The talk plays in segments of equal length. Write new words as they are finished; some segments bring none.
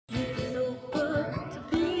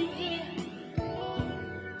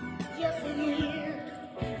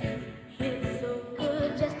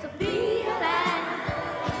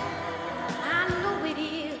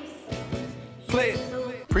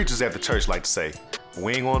preachers at the church like to say,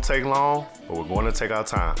 we ain't gonna take long, but we're gonna take our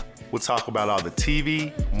time. We'll talk about all the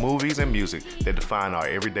TV, movies, and music that define our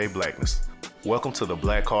everyday blackness. Welcome to the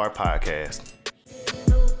Black Card Podcast.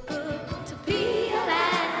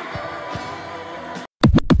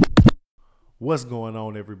 What's going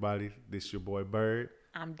on, everybody? This your boy Bird.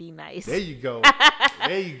 I'm D Nice. There you go.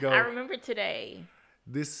 There you go. I remember today.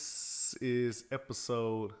 This is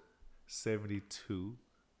episode 72.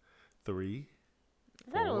 3.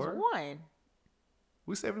 I thought it was 1.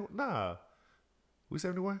 We 71? Nah. We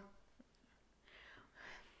 71?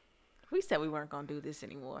 We said we weren't going to do this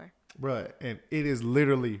anymore. Bruh, and it is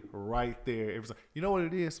literally right there. You know what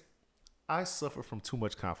it is? I suffer from too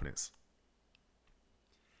much confidence.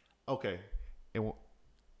 Okay. And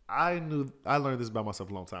I learned this about myself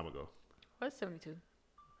a long time ago. What's 72?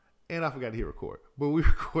 And I forgot to hit record. But we're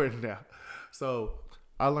recording now. So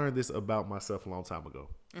I learned this about myself a long time ago.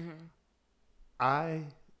 Mm-hmm. I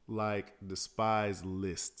despise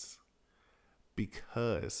lists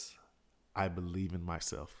because I believe in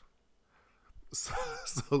myself.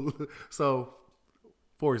 So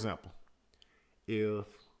for example, if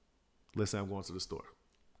let's say I'm going to the store.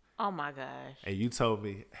 Oh my gosh. And you told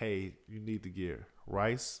me, hey, you need to get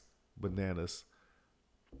rice, bananas,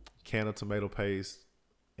 can of tomato paste,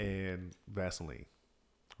 and Vaseline.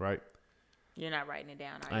 Right? You're not writing it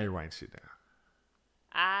down, are you? I ain't writing shit down.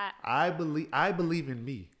 I believe in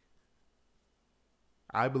me.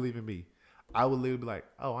 I believe in me. I would literally be like,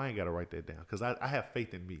 oh, I ain't got to write that down because I have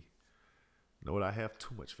faith in me. You know what? I have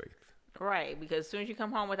too much faith. Right, because as soon as you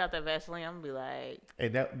come home without that Vaseline, I'm going to be like.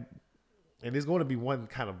 And there's going to be one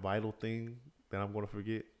kind of vital thing that I'm going to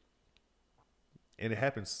forget. And it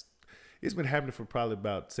happens. It's been happening for probably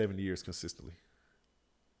about 7 years consistently.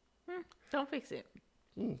 Don't fix it.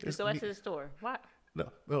 Just go back to the store. What?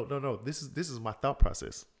 No. This is my thought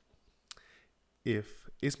process. If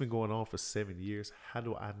it's been going on for 7 years, how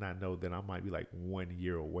do I not know that I might be like 1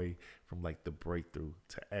 year away from like the breakthrough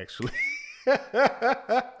to actually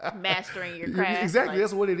mastering your craft? Exactly,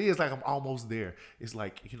 that's what it is. Like I'm almost there. It's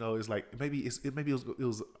like it's like maybe it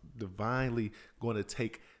was divinely going to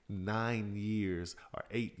take 9 years or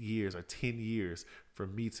 8 years or 10 years for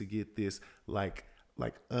me to get this like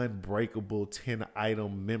unbreakable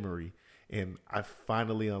 10-item memory. And I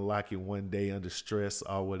finally unlock it one day under stress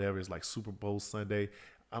or whatever. It's like Super Bowl Sunday.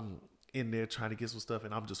 I'm in there trying to get some stuff,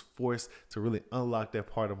 and I'm just forced to really unlock that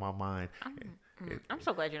part of my mind. I'm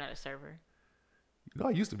so glad you're not a server. You know,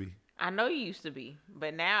 I used to be. I know you used to be,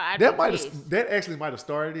 but now that actually might have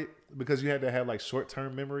started it because you had to have like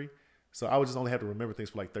short-term memory. So I would just only have to remember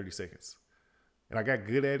things for like 30 seconds. And I got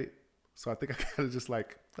good at it. So I think I kind of just I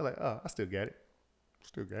still got it.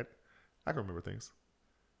 I can remember things.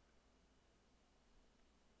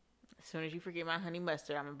 As soon as you forget my honey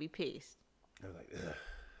mustard, I'm going to be pissed. I was like, ugh.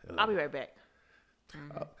 I'll be right back.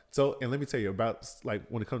 Mm-hmm. And let me tell you about like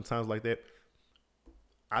when it comes to times like that,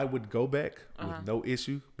 I would go back with no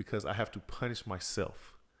issue because I have to punish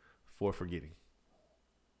myself for forgetting.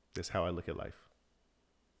 That's how I look at life.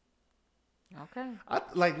 Okay.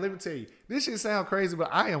 Let me tell you, this shit sound crazy, but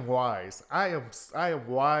I am wise. I am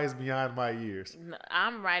wise beyond my years.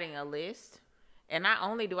 I'm writing a list. And not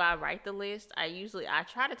only do I write the list, I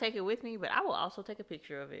try to take it with me, but I will also take a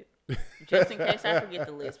picture of it just in case I forget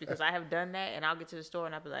the list because I have done that and I'll get to the store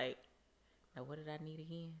and I'll be like, now what did I need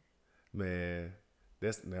again? Man,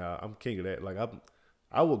 I'm king of that. Like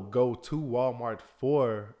I will go to Walmart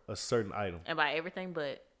for a certain item and buy everything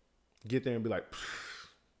but get there and be like,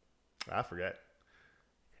 I forgot.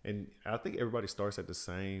 And I think everybody starts at the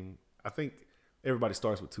same. Everybody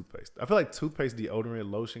starts with toothpaste. I feel like toothpaste, deodorant,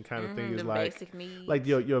 lotion kind of thing is like basic needs. Like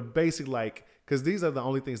your basic because these are the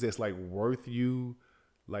only things that's like worth you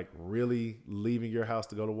like really leaving your house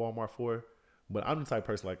to go to Walmart for. But I'm the type of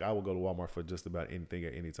person like I will go to Walmart for just about anything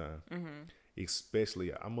at any time. Mm-hmm.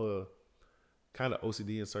 Especially I'm a kind of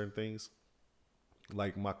OCD in certain things.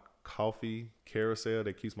 Like my coffee carousel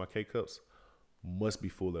that keeps my K-cups must be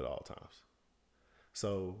full at all times.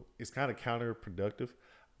 So it's kind of counterproductive.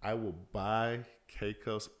 I will buy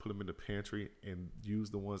K-cups, put them in the pantry, and use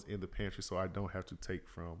the ones in the pantry so I don't have to take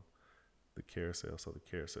from the carousel so the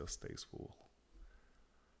carousel stays full.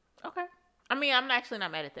 Okay. I mean, I'm actually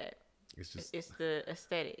not mad at that. It's the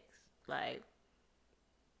aesthetics. Like,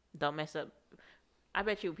 don't mess up. I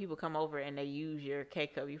bet you people come over and they use your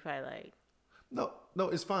K-cup. You probably like... No,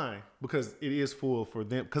 it's fine because it is full for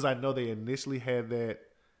them because I know they initially had that,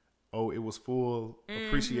 it was full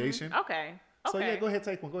appreciation. Okay. So yeah, go ahead,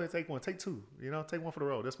 take one. Take two. Take one for the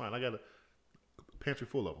road. That's fine. I got a pantry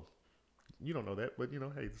full of them. You don't know that, but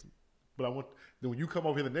hey. But I want then when you come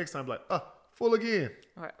over here the next time, like, full again.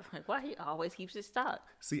 Right. Like, why he always keeps it stocked?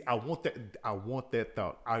 See, I want that. I want that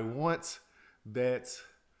thought. I want that.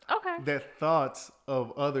 Okay. That thought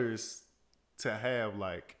of others to have,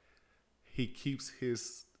 like, he keeps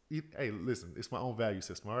his. Hey, listen, it's my own value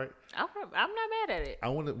system. All right. Okay. I'm not mad at it. I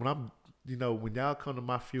want to when I'm, when y'all come to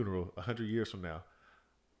my funeral 100 years from now,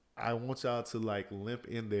 I want y'all to like limp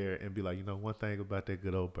in there and be like, one thing about that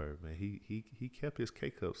good old bird, man, he kept his K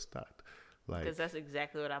cup stocked. Like, because that's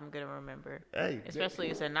exactly what I'm gonna remember. Hey, especially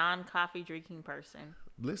as a non-coffee drinking person.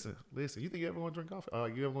 Listen. You think you ever gonna drink coffee?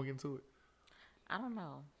 You ever gonna get into it? I don't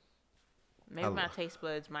know. Maybe my taste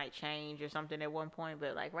buds might change or something at one point,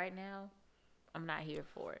 but like right now, I'm not here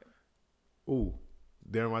for it. Ooh,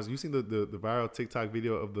 Darren, you seen the viral TikTok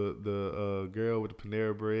video of the girl with the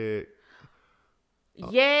Panera bread?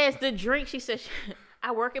 Yes, the drink. She said,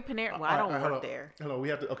 "I work at Panera." Well, I don't work there. Hold on, we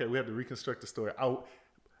have to reconstruct the story.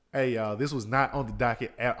 Hey, y'all, this was not on the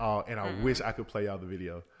docket at all, and I wish I could play y'all the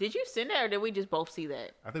video. Did you send it, or did we just both see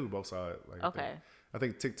that? I think we both saw it. Like, okay. I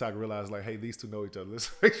think TikTok realized, like, hey, these two know each other.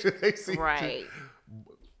 Let's make sure they see. Right.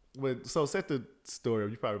 But so set the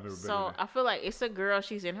story. You probably remember better. So I feel like it's a girl.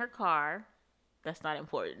 She's in her car. That's not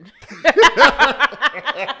important.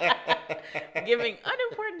 Giving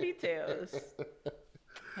unimportant details.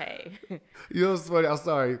 Hey. You know what's funny? I'm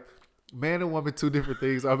sorry. Man and woman, two different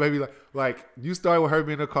things. Or maybe like you started with her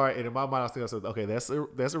being in her car, and in my mind, I was okay, that's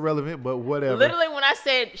irrelevant, but whatever. Literally, when I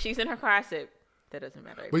said she's in her car, I said that doesn't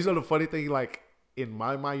matter. But the funny thing, like in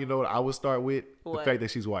my mind, what I would start with? What? The fact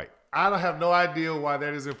that she's white. I don't have no idea why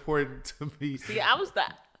that is important to me. See, I was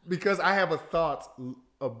that because I have a thought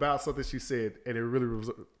about something she said, and it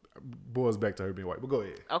really boils back to her being white. But go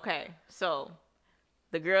ahead. Okay, so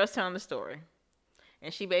the girl's telling the story,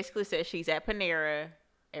 and she basically says she's at Panera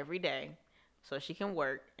every day so she can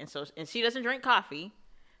work, and she doesn't drink coffee,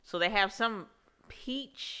 so they have some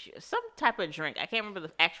type of drink. I can't remember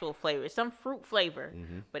the actual flavor. It's some fruit flavor,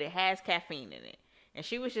 but it has caffeine in it. And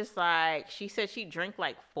she was just like, she said she drank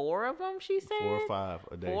like 4 of them. She said 4 or 5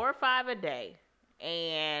 a day. 4 or 5 a day,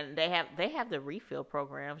 and they have the refill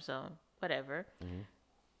program, so whatever.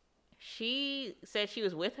 She said she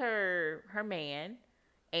was with her man,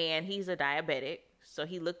 and he's a diabetic, so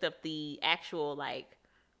he looked up the actual like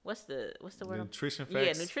what's the word? Nutrition facts.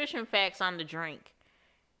 Yeah, nutrition facts on the drink.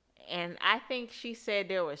 And I think she said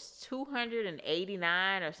there was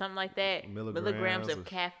 289 or something like that milligrams of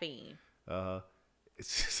caffeine.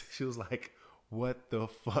 She was like, "What the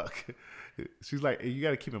fuck?" She's like, "You got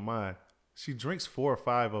to keep in mind, she drinks 4 or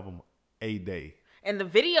 5 of them a day." And the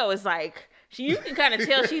video is like, you can kind of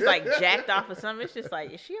tell she's like jacked off or something. It's just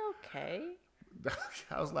like, is she okay?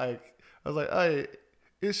 I was like, hey,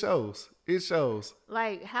 it shows.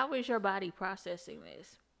 Like, how is your body processing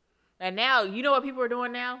this? And now, you know what people are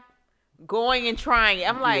doing now? Going and trying it.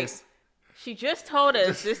 I'm like, yes. She just told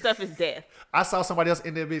us this stuff is death. I saw somebody else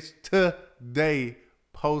in that bitch today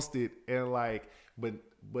posted, and like, but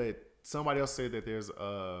somebody else said that there's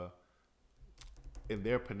in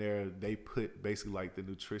their Panera they put basically like the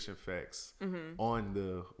nutrition facts on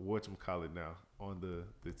the whatchamacallit now on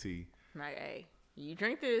the tea. Like, hey, you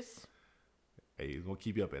drink this. Hey, it's gonna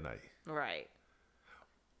keep you up at night. Right.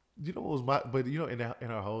 You know what was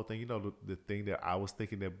in our whole thing, the thing that I was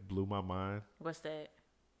thinking that blew my mind? What's that?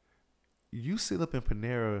 You sit up in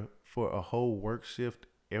Panera for a whole work shift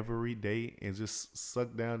every day and just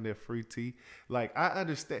suck down their free tea. Like, I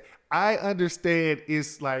understand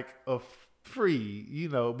it's like a free,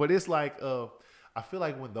 but it's like I feel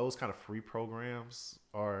like when those kind of free programs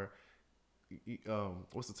are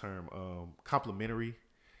what's the term? Complimentary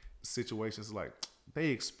situations, like they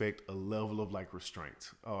expect a level of like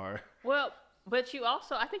restraint or but you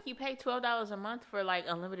also, I think you pay $12 a month for like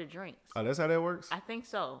unlimited drinks. Oh, that's how that works? I think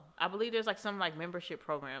so. I believe there's like some like membership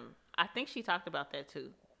program. I think she talked about that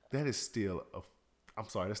too. That is still I'm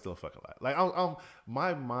sorry, that's still a fucking lot. Like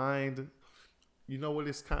my mind, what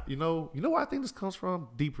it's where I think this comes from?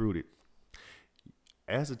 Deep rooted.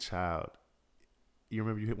 As a child, you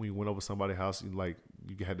remember when you went over somebody's house and like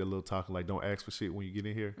you had that little talk like don't ask for shit when you get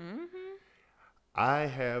in here? Mm-hmm. I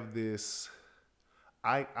have this.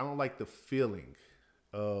 I don't like the feeling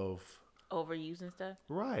of overusing stuff.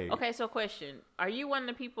 Right. Okay, so question. Are you one of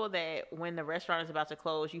the people that when the restaurant is about to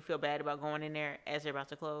close, you feel bad about going in there as they're about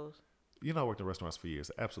to close? I worked in restaurants for years.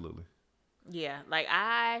 Absolutely. Yeah. Like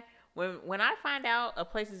when I find out a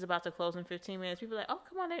place is about to close in 15 minutes, people are like, oh,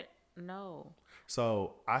 come on in. No.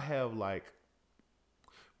 So I have like,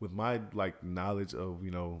 with my like knowledge of,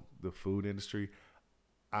 the food industry,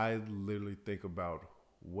 I literally think about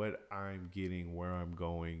what I'm getting, where I'm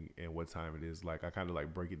going, and what time it is. Like I kind of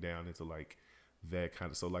like break it down into like that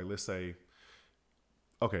kind of. So like let's say,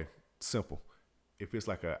 okay, simple. If it's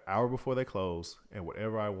like an hour before they close and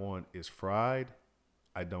whatever I want is fried,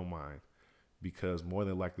 I don't mind, because more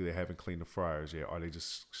than likely they haven't cleaned the fryers yet, or they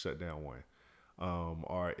just shut down one.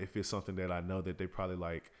 Or if it's something that I know that they probably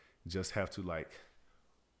like just have to like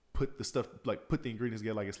put the stuff, like put the ingredients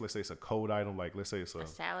together, like let's say it's a cold item, like let's say it's a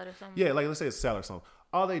salad or something. Yeah, like let's say it's salad or something.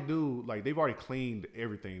 All they do, like they've already cleaned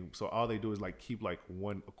everything, so all they do is like keep like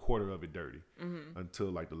a quarter of it dirty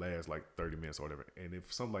until like the last like 30 minutes or whatever. And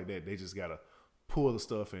if something like that, they just gotta pull the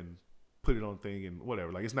stuff and put it on thing and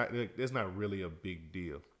whatever. Like it's not really a big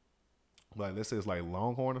deal. Like let's say it's like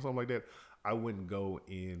Longhorn or something like that, I wouldn't go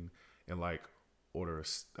in and like order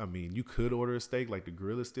I mean, you could order a steak, like the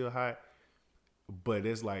grill is still hot, but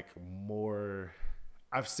it's like more,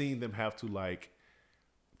 I've seen them have to like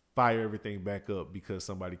fire everything back up because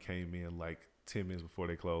somebody came in like 10 minutes before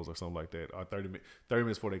they close or something like that, or 30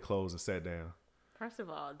 minutes before they close and sat down. First of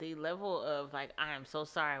all, the level of like, I am so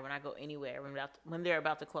sorry when I go anywhere when they're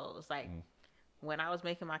about to close. Like when I was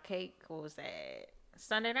making my cake, what was that?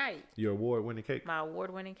 Sunday night. Your award-winning cake? My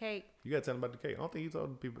award-winning cake. You got to tell them about the cake. I don't think you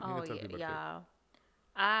told people. Oh, yeah, y'all.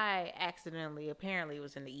 I accidentally, apparently it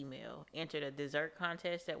was in the email, entered a dessert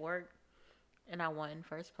contest at work, and I won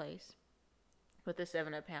first place with a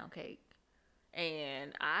 7-up pound cake.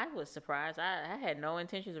 And I was surprised. I had no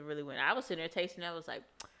intentions of really winning. I was sitting there tasting it. I was like,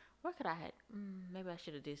 what could I have? Maybe I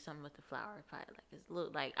should have did something with the flour. Like it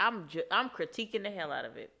looked like I'm critiquing the hell out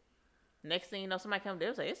of it. Next thing you know, somebody comes there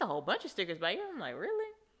and say, it's a whole bunch of stickers by you. I'm like,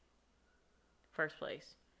 really? First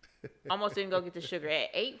place. Almost didn't go get the sugar.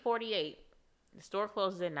 At 8:48, the store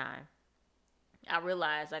closes at 9. I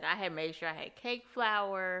realized, like, I had made sure I had cake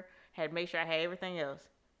flour, had made sure I had everything else.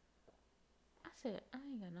 I said, I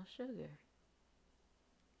ain't got no sugar.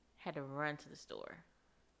 Had to run to the store.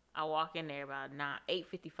 I walk in there about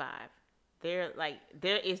 8:55. There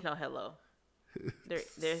is no hello.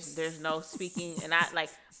 There's no speaking, and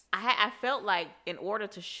I felt like in order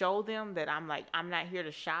to show them that I'm not here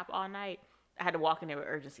to shop all night, I had to walk in there with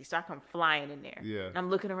urgency. So I come flying in there. Yeah. And I'm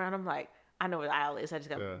looking around. I'm like, I know where the aisle is. I just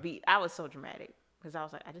got beat. I was so dramatic because I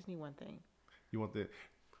was like, I just need one thing. You want that?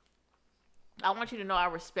 I want you to know I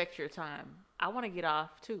respect your time. I want to get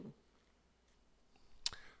off too.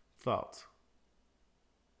 Thoughts.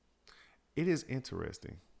 It is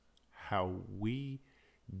interesting how we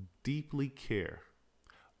deeply care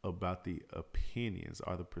about the opinions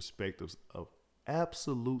or the perspectives of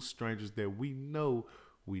absolute strangers that we know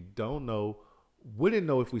we don't know, wouldn't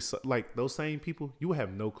know if we saw, like those same people. You would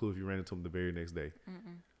have no clue if you ran into them the very next day.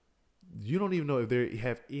 You don't even know if they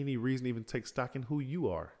have any reason to even take stock in who you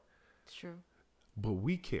are. It's true. But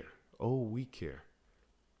we care. Oh, we care.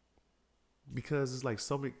 Because it's like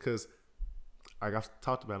so many, because like I've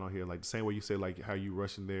talked about on here, like the same way you say like how you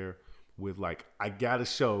rush in there with like, I gotta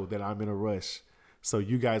show that I'm in a rush so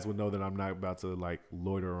you guys would know that I'm not about to like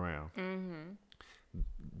loiter around.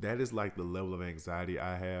 That is like the level of anxiety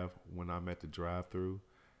I have when I'm at the drive-thru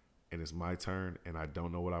and it's my turn and I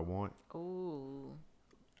don't know what I want. Ooh.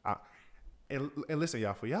 And listen,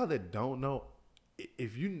 y'all, for y'all that don't know,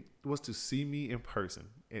 if you was to see me in person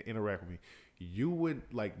and interact with me, you would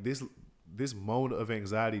like this moment of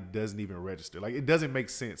anxiety doesn't even register. Like it doesn't make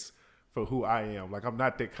sense for who I am. Like I'm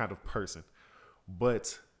not that kind of person.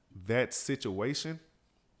 But that situation,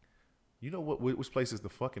 you know what? Which place is the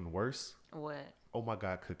fucking worst? What? Oh my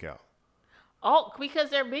God, Cookout. Oh, because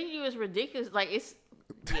their menu is ridiculous. Like it's,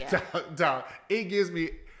 yeah. Dog, it gives me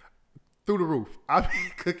through the roof. I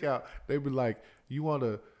mean, Cookout. They be like, you want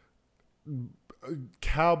a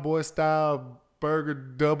cowboy style burger,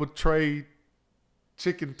 double tray,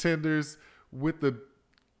 chicken tenders with the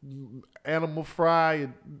animal fry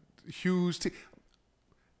and huge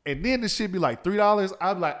and then the shit be like $3.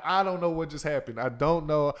 I'm like, I don't know what just happened. I don't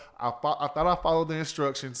know. I thought I followed the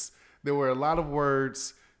instructions. There were a lot of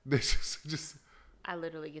words. They just. I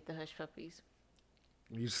literally get the hush puppies.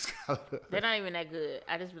 You just gotta. They're not even that good.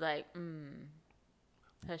 I just be like,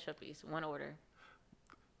 hush puppies, one order.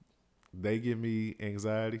 They give me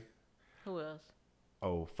anxiety. Who else?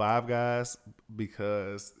 Oh, Five Guys,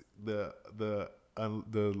 because the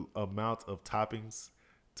amount of toppings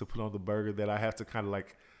to put on the burger that I have to kind of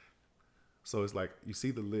like. So it's like you see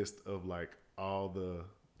the list of like all the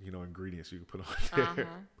ingredients you can put on there.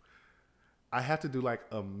 I have to do like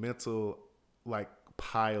a mental like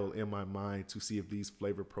pile in my mind to see if these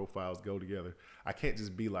flavor profiles go together. I can't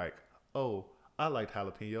just be like, oh, I like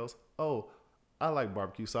jalapenos. Oh, I like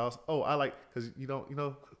barbecue sauce. Oh, I like, because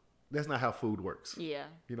that's not how food works. Yeah.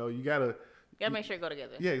 You gotta make sure it go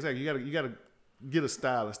together. Yeah, exactly. You gotta get a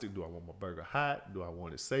style and stick. Do I want my burger hot? Do I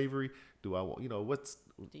want it savory? Do I want what's?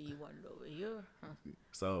 Do you want it over here? Huh.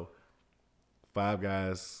 So, Five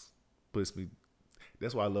Guys, puts me.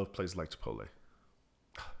 That's why I love places like Chipotle.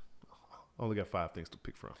 I only got 5 things to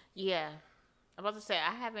pick from. Yeah. I'm about to say,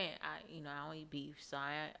 I don't eat beef, so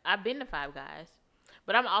I've been to Five Guys.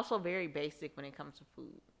 But I'm also very basic when it comes to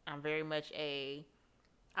food. I'm very much I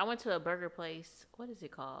went to a burger place. What is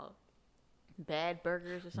it called? Bad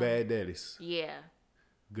Burgers or something? Bad Daddies. Yeah.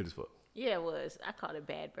 Good as fuck. Yeah, it was. I called it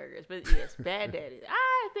Bad Burgers. But yes, Bad Daddies.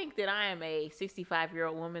 I think that I am a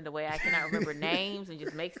 65-year-old woman the way I cannot remember names and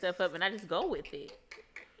just make stuff up and I just go with it.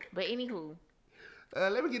 But anywho.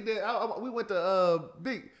 Let me get that. We went to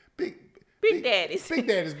Big Daddies. Big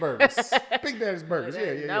Daddy's Burgers. Big Daddy's Burgers.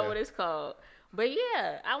 Yeah. Not what it's called. But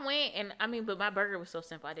yeah, I went and but my burger was so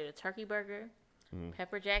simple. I did a turkey burger,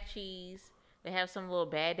 pepper jack cheese. They have some little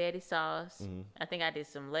Bad Daddy sauce. I think I did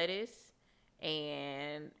some lettuce,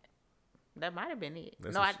 and that might have been it.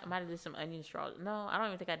 I might have did some onion straws. No, I don't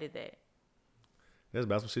even think I did that. That's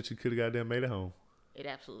about some shit you could have goddamn made at home. It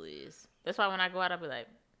absolutely is. That's why when I go out, I'll be like,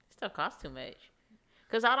 this stuff costs too much.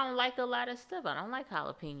 Because I don't like a lot of stuff. I don't like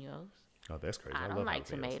jalapenos. Oh, that's crazy. I don't love like jalapenos.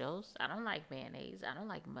 tomatoes. I don't like mayonnaise. I don't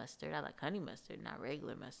like mustard. I like honey mustard, not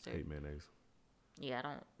regular mustard. I hate mayonnaise. Yeah, I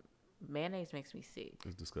don't. Mayonnaise makes me sick.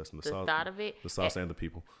 It's disgusting. The thought of it. The sauce and the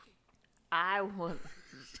people. I will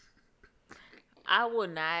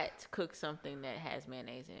not cook something that has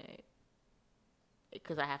mayonnaise in it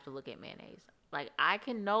because I have to look at mayonnaise. Like, I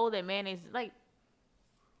can know that mayonnaise, like,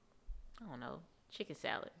 I don't know, chicken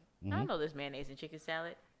salad. I don't know there's mayonnaise in chicken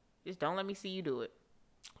salad. Just don't let me see you do it.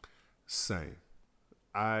 Same.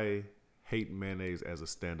 I hate mayonnaise as a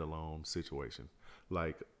standalone situation.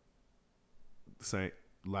 Like,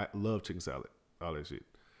 love chicken salad, all that shit.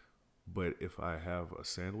 But if I have a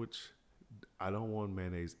sandwich, I don't want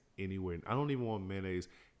mayonnaise anywhere. I don't even want mayonnaise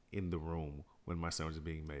in the room when my sandwich is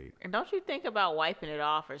being made. And don't you think about wiping it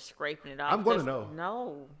off or scraping it off? I'm gonna know.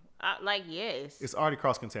 No. Yes. It's already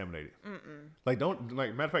cross-contaminated.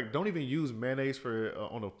 Matter of fact, don't even use mayonnaise for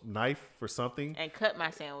on a knife for something. And cut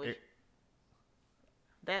my sandwich.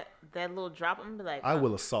 That little drop, I'm gonna be like, I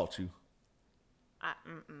will assault you.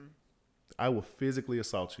 I will physically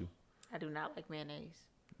assault you. I do not like mayonnaise.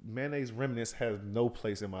 Mayonnaise remnants has no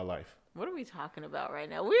place in my life. What are we talking about right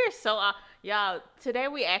now? We're so y'all. Today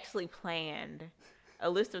we actually planned a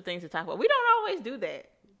list of things to talk about. We don't always do that.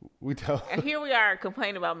 We don't. And here we are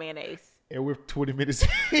complaining about mayonnaise. And we're 20 minutes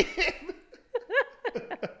in.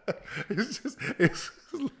 it's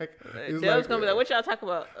like Dale's gonna be like, "What y'all talk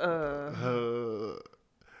about?"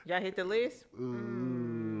 Y'all hit the list.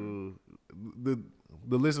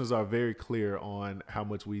 The listeners are very clear on how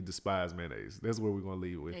much we despise mayonnaise. That's where we're gonna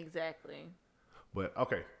leave with. Exactly. But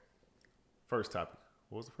okay, first topic.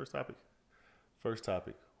 What was the first topic? First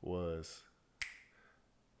topic was.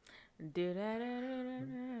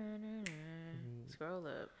 Scroll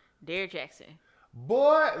up. Derrick Jaxn.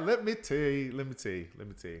 Boy, let me tell you.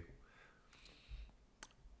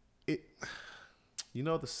 It. You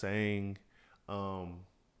know the saying,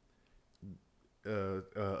 the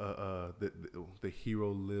hero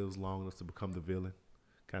lives long enough to become the villain,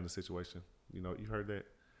 kind of situation. You know, you heard that.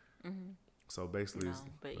 Mm-hmm. So basically, it's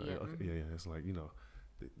like, you know,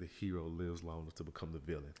 the hero lives long enough to become the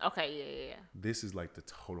villain. Okay, yeah. This is like the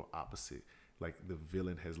total opposite. Like, the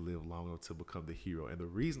villain has lived long enough to become the hero. And the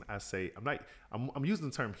reason I say I'm using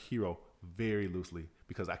the term hero very loosely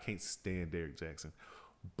because I can't stand Derrick Jaxn,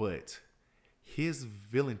 but his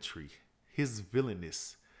villainry, his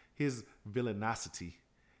villainous, his villainosity.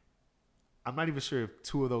 I'm not even sure if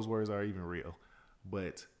 2 of those words are even real,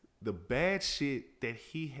 but the bad shit that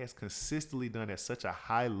he has consistently done at such a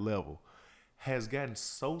high level has gotten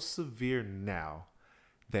so severe now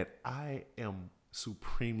that I am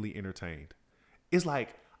supremely entertained. It's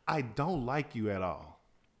like, I don't like you at all.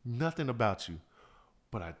 Nothing about you,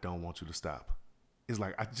 but I don't want you to stop. It's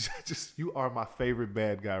like, I just you are my favorite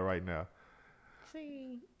bad guy right now.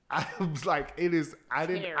 See, I was like, it is.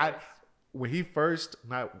 When he first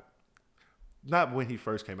not when he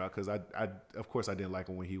first came out, because I of course I didn't like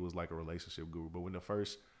him when he was like a relationship guru, but when the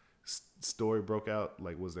first story broke out,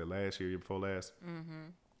 like, was that last year before last?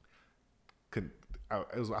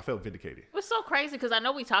 I felt vindicated. It was so crazy because I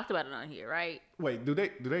know we talked about it on here, right? Wait, do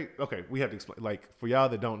they? Okay, we have to explain. Like, for y'all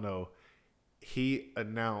that don't know, he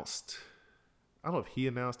announced. I don't know if he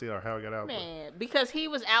announced it or how it got out. Man, because he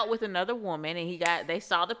was out with another woman and they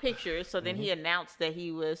saw the pictures, so then he announced that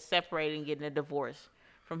he was separating, getting a divorce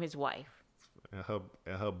from his wife. And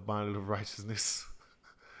her bonnet of righteousness.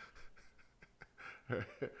 I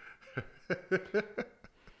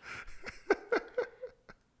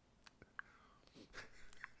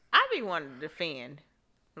be wanting to defend.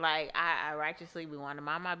 Like, I righteously be wanting to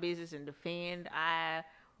mind my business and defend. I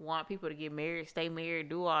want people to get married, stay married,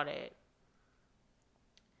 do all that.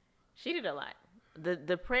 She did a lot.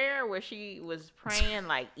 The prayer where she was praying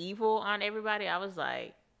like evil on everybody, I was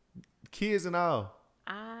like, kids and all.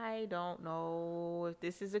 I don't know if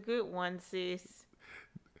this is a good one, sis.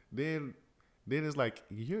 Then it's like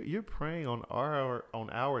you're praying on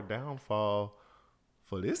our downfall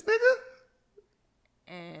for this nigga.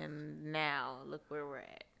 And now look where we're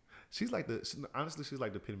at. She's like honestly, she's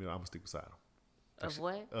like the epitome of I'm gonna stick beside him. Of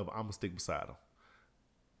what? Of I'm gonna stick beside him.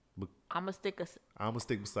 I'm gonna stick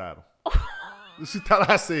beside him. She thought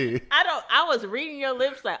I said. I was reading your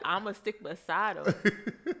lips like I'm gonna stick beside him.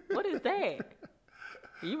 What is that?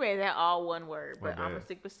 You made that all one word, but I'm gonna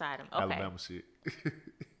stick beside him. Okay. Alabama shit.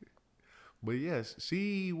 But yes,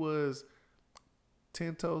 she was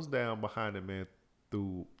 10 toes down behind him, man,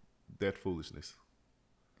 through that foolishness.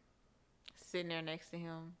 Sitting there next to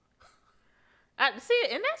him. I see,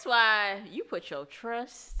 and that's why you put your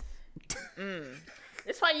trust.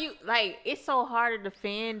 That's why you like. It's so hard to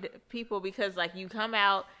defend people because like you come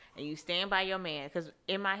out and you stand by your man. Because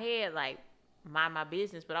in my head, like mind my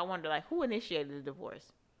business, but I wonder like who initiated the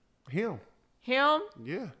divorce? Him. Him?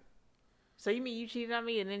 Yeah. So you mean you cheated on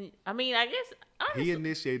me, and then I mean I guess honestly, he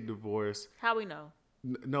initiated divorce. How we know?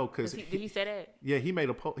 No, because did he say that? Yeah, he made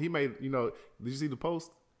a post. He made did you see the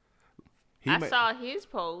post? I saw his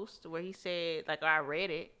post where he said like I read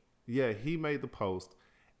it. Yeah, he made the post,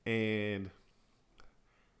 and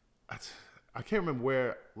I can't remember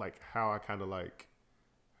where like how I kind of like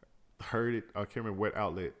heard it. I can't remember what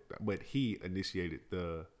outlet, but he initiated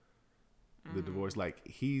the divorce. Like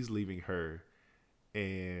he's leaving her,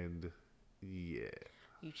 and yeah.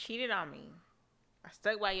 You cheated on me. I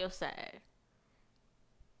stuck by your side.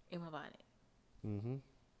 In my bonnet. Mm-hmm.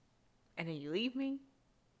 And then you leave me.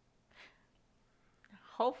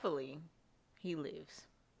 Hopefully, he lives.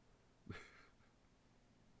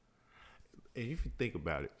 And if you think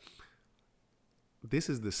about it, this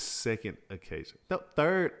is the second occasion. The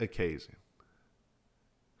third occasion.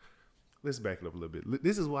 Let's back it up a little bit.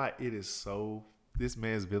 This is why it is so, this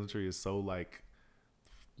man's villainry is so like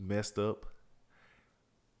messed up.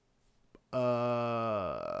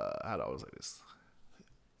 How do I say this?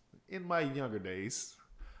 In my younger days,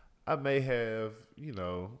 I may have,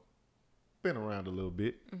 been around a little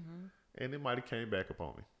bit, and it might have came back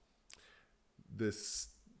upon me.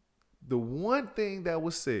 The one thing that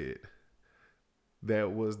was said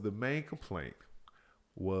that was the main complaint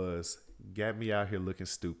was got me out here looking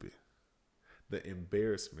stupid. The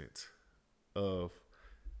embarrassment of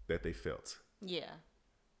that they felt. Yeah.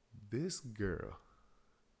 This girl,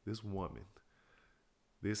 this woman,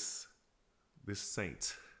 this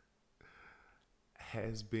saint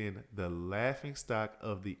has been the laughing stock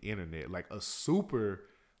of the internet, like a super,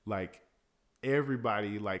 like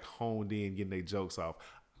everybody like honed in getting their jokes off.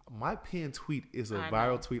 My pinned tweet is a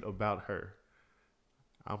viral tweet about her.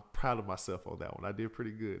 I'm proud of myself on that one. I did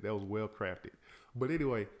pretty good. That was well crafted. But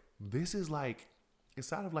anyway, this is like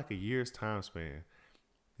inside of like a year's time span.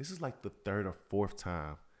 This is like the third or fourth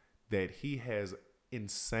time that he has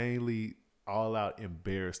insanely all out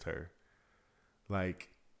embarrassed her. Like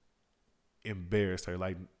embarrassed her.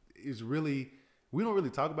 Like it's really, we don't really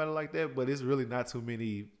talk about it like that, but it's really not too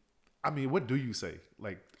many. I mean, what do you say?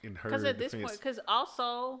 Like in her defense? Because at this point, because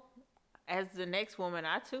also as the next woman,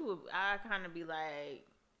 I kind of be like,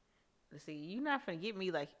 let's see, you're not gonna get me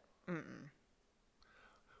like,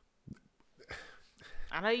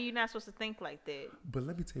 I know you're not supposed to think like that. But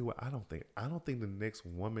let me tell you what I don't think. I don't think the next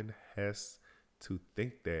woman has to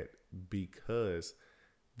think that because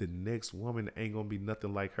the next woman ain't gonna be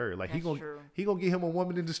nothing like her. Like he gonna get him a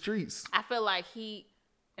woman in the streets. I feel like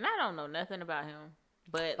and I don't know nothing about him,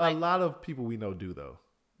 but like, a lot of people we know do though.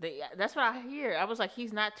 That's what I hear. I was like,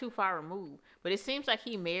 he's not too far removed, but it seems like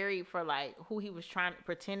he married for like who he was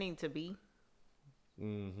pretending to be.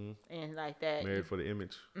 Mm-hmm. And like that. Married for the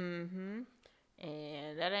image. Mm-hmm.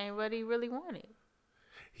 And that ain't what he really wanted.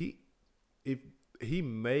 If he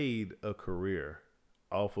made a career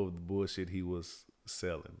off of the bullshit he was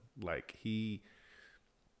selling, like he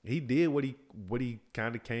did what he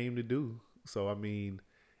kind of came to do. So I mean,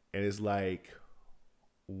 and it's like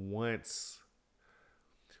once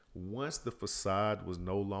the facade was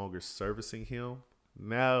no longer servicing him,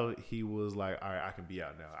 now he was like, all right, I can be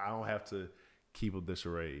out now. I don't have to keep up the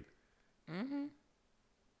charade. Mm-hmm.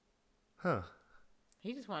 Huh.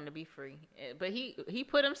 He just wanted to be free. But he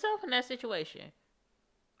put himself in that situation.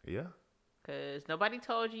 Yeah. Because nobody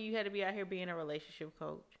told you had to be out here being a relationship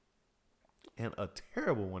coach. And a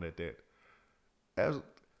terrible one at that.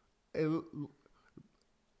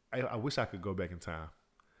 I wish I could go back in time.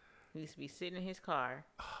 He used to be sitting in his car.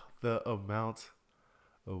 The amount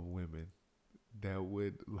of women that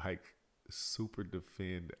would like super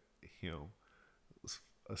defend him was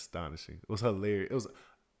astonishing. It was hilarious. It was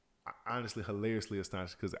honestly hilariously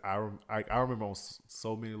astonishing because I remember on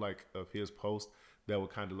so many like of his posts that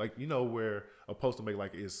would kind of like, you know, where a post will make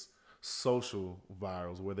like it's social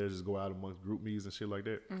virals where they just go out amongst group meets and shit like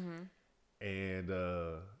that. And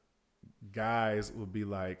guys would be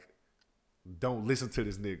like, don't listen to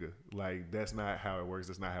this nigga. Like, that's not how it works.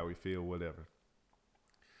 That's not how we feel, whatever.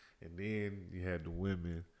 And then you had the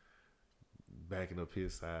women backing up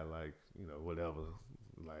his side, like, you know, whatever.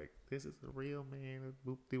 Like, this is a real man.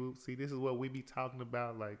 See, this is what we be talking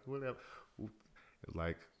about. Like, whatever.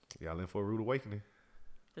 Like, y'all in for a rude awakening.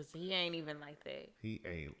 Because he ain't even like that.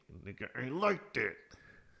 Nigga ain't like that.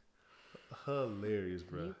 Hilarious,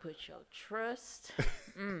 bro. You put your trust.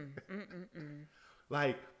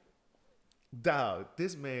 Like, dog,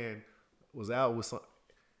 this man was out with some,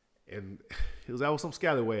 and he was out with some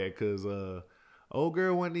scallywag because old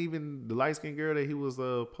girl wasn't even the light skinned girl that he was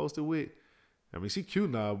posted with. I mean, she cute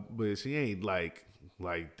now, but she ain't like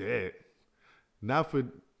that. Not for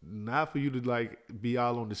you to like be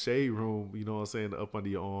all on the shade room, you know what I'm saying, up under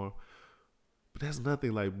your arm. But that's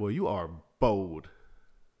nothing. Like, boy, you are bold.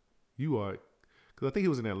 You are, because I think he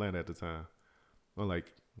was in Atlanta at the time. I'm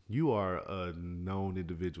like, you are a known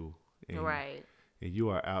individual. Right. And you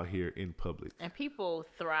are out here in public. And people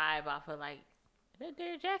thrive off of like, is that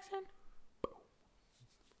Derrick Jaxn?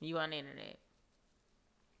 You on the internet.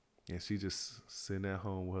 And she just sitting at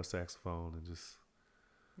home with her saxophone and just.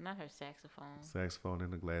 Not her saxophone. Saxophone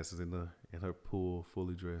and the glasses in her pool,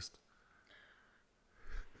 fully dressed.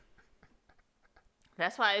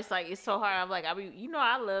 That's why it's like, it's so hard. I'm like,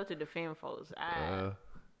 I love to defend folks.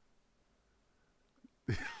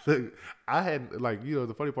 Look, I had like, you know,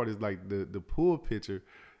 the funny part is like the pool picture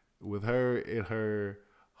with her in her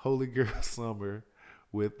Holy Girl Summer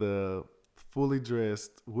with the fully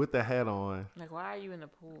dressed with the hat on. Like, why are you in the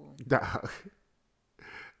pool? Dog.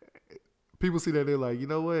 People see that, they're like, you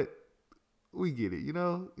know what? We get it. You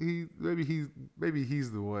know, maybe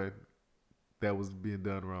he's the one that was being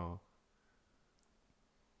done wrong.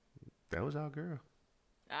 That was y'all girl.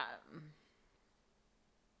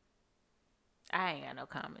 I ain't got no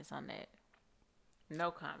comments on that.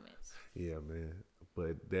 No comments. Yeah, man.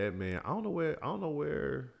 But that man, I don't know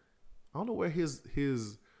where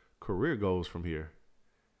his career goes from here.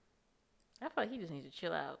 I feel like he just needs to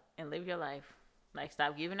chill out and live your life. Like,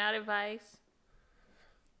 stop giving out advice.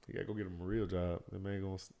 You gotta go get him a real job. That man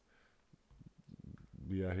gonna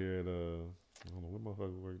be out here at I don't know what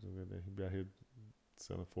motherfucker works. He be out here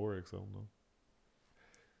selling Forex. I don't know.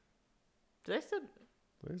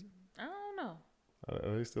 I don't know.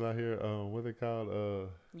 Are they still out here? What they called?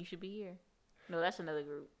 You Should Be Here. No, that's another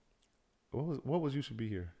group. What was You Should Be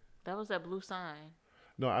Here? That was that blue sign.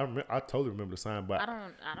 No, I totally remember the sign, but I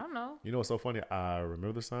don't know. You know what's so funny? I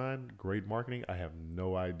remember the sign, great marketing. I have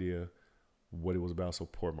no idea what it was about. So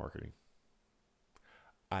poor marketing.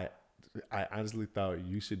 I honestly thought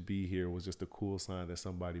You Should Be Here was just a cool sign that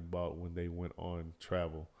somebody bought when they went on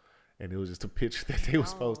travel, and it was just a picture that they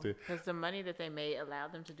was posted. Because the money that they made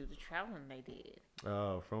allowed them to do the traveling they did.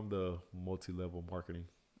 From the multi-level marketing.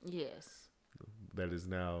 Yes. That is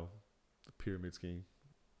now the pyramid scheme.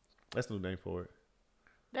 That's the new name for it.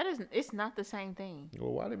 It's not the same thing.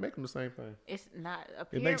 Well, why they make them the same thing? It's not.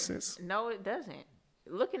 It makes sense. No, it doesn't.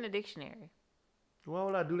 Look in the dictionary. Why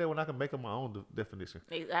would I do that when I can make up my own definition?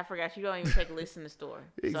 I forgot you don't even take a list in the store.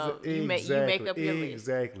 So you make up your list.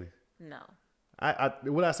 Exactly. No.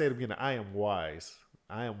 What I say at the beginning, I am wise.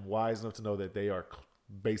 I am wise enough to know that they are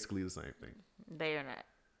basically the same thing. They are not.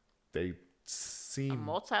 They seem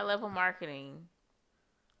multi-level marketing.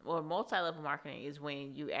 Well, multi-level marketing is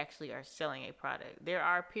when you actually are selling a product. There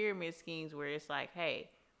are pyramid schemes where it's like, hey,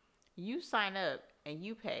 you sign up and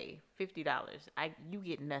you pay $50. You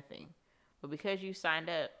get nothing. But because you signed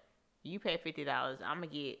up, you pay $50. I'm going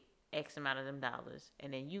to get X amount of them dollars.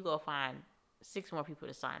 And then you go find 6 more people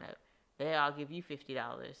to sign up. They all give you $50.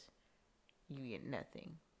 You get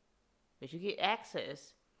nothing. But you get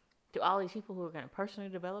access to all these people who are going to personally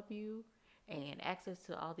develop you and access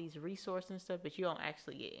to all these resources and stuff, but you don't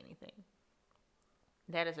actually get anything.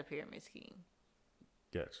 That is a pyramid scheme.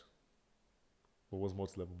 Gotcha. What was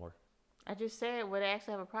multi-level marketing? I just said where they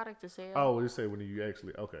actually have a product to sell. Oh, you say when you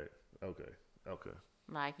actually okay.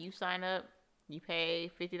 Like you sign up, you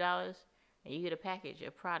pay $50, and you get a package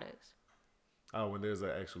of products. Oh, when there's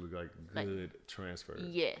actually like good transfer.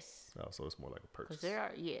 Yes. Oh, so it's more like a purchase.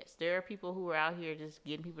 Because there are people who are out here just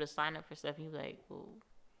getting people to sign up for stuff, and you're like, well.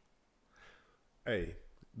 Hey,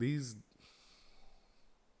 these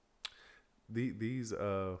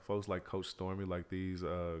folks like Coach Stormy, like these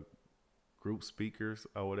group speakers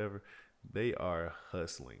or whatever, They are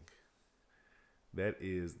hustling. That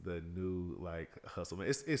is the new like hustle. Man,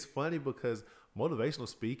 it's funny because motivational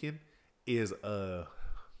speaking is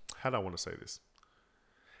how do I want to say this?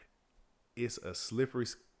 It's a slippery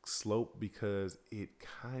slope because it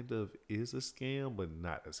kind of is a scam, but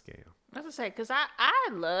not a scam. I was gonna say, because I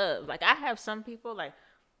love, like, I have some people, like,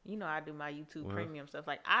 I do my YouTube premium stuff.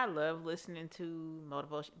 Like, I love listening to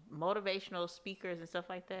motivational speakers and stuff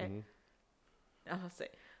like that. I was say,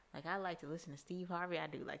 like, I like to listen to Steve Harvey. I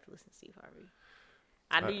do like to listen to Steve Harvey.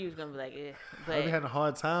 I knew you was gonna be like, yeah. But I've been having a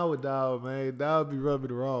hard time with Dog, man. Dog be rubbing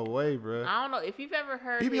the wrong way, bro. I don't know if you've ever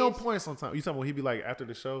heard. He be on point sometimes. You talking when he be like after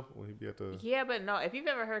the show when he be at the Yeah, but no, if you've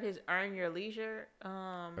ever heard his Earn Your Leisure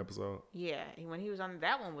episode. Yeah, when he was on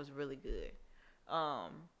that one was really good.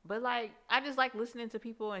 But like I just like listening to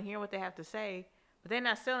people and hearing what they have to say, but they're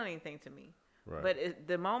not selling anything to me. Right. But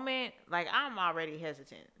the moment, like, I'm already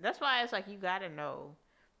hesitant. That's why it's like you gotta know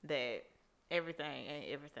that everything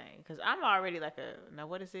ain't everything, because I'm already like now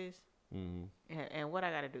what is this? And what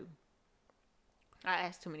I gotta do? I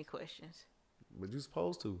ask too many questions. But you're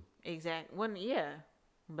supposed to. Exactly. Well, yeah.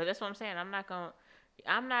 But that's what I'm saying. I'm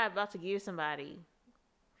not about to give somebody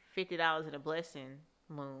 $50 in a blessing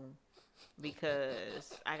loan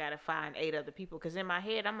because I gotta find 8 other people. Because in my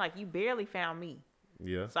head, I'm like, you barely found me.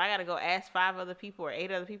 Yeah. So I gotta go ask 5 other people or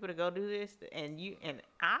 8 other people to go do this, and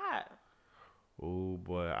I. Oh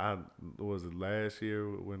boy, was it last year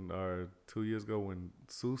or 2 years ago when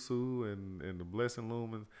Susu and the Blessing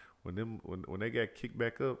Lumens when they got kicked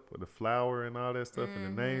back up with the flower and all that stuff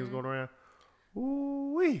and the names going around.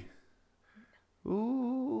 Ooh wee.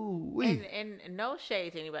 And no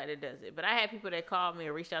shade to anybody that does it, but I had people that called me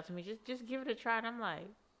or reached out to me, just give it a try, and I'm like,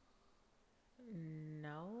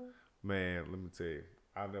 no. Man, let me tell you,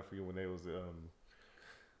 I'll never forget when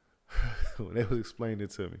they was explaining it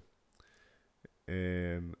to me.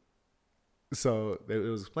 And so it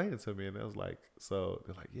was explaining to me, and I was like, so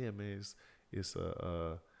they're like, yeah, man, it's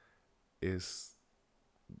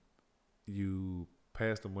you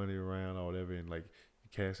pass the money around or whatever, and like you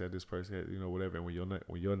cash out this person, whatever, and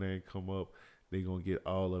when your name come up, they gonna get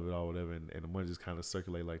all of it or whatever, and the money just kind of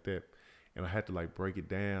circulate like that. And I had to like break it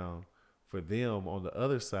down for them on the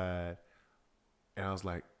other side, and I was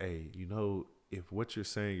like, hey, if what you're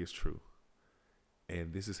saying is true,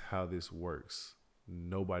 and this is how this works,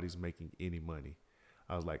 nobody's making any money.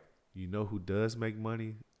 I was like, who does make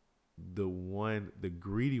money? The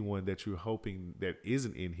greedy one that you're hoping that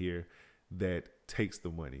isn't in here, that takes the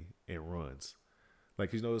money and runs.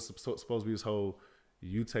 Like, it's supposed to be this whole,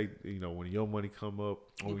 you take, when your money come up,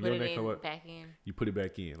 you when put your it name come up, back in. You put it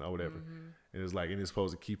back in or whatever. And it's like, and it's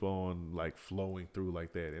supposed to keep on like flowing through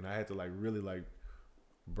like that. And I had to like really like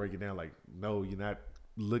break it down. Like, no, you're not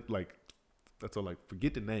that's all, like,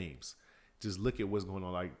 forget the names. Just look at what's going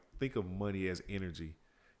on. Like, think of money as energy.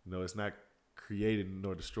 It's not created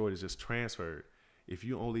nor destroyed. It's just transferred. If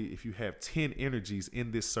you have 10 energies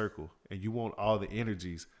in this circle and you want all the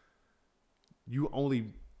energies, you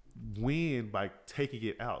only win by taking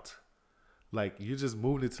it out. Like, you're just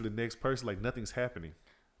moving it to the next person like nothing's happening.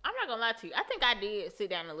 I'm not gonna lie to you. I think I did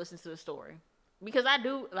sit down and listen to the story, because I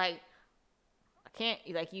do, like, I can't,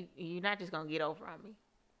 like, you're not just gonna get over on me.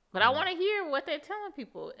 But I want to hear what they're telling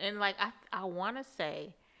people. And, like, I want to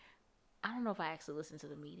say, I don't know if I actually listened to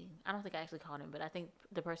the meeting. I don't think I actually called him, but I think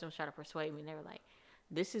the person was trying to persuade me. And they were like,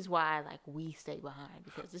 this is why, like, we stay behind.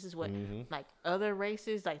 Because this is what, like, other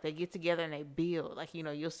races, like, they get together and they build. Like,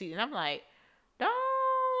 you'll see. And I'm like,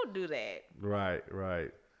 don't do that. Right.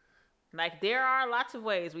 Like, there are lots of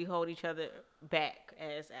ways we hold each other back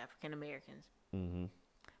as African Americans.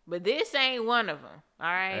 But this ain't one of them. All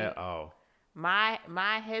right? At all. My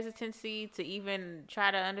hesitancy to even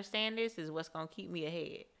try to understand this is what's gonna keep me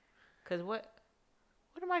ahead. Cause what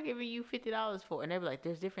am I giving you $50 for? And they be like,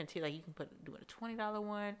 there's different tiers. Like, you can do a $20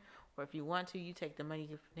 one, or if you want to, you take the money you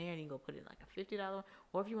get from there and you go put it in like a $50 one.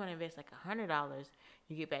 Or if you want to invest like $100,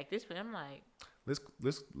 you get back this. But I'm like,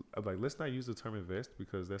 let's not use the term invest,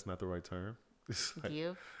 because that's not the right term. It's like,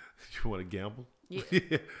 give. You want to gamble? Yeah,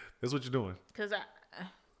 that's what you're doing. Cause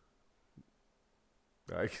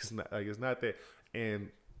it's not that. And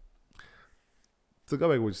to go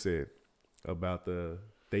back to what you said about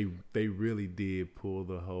they really did pull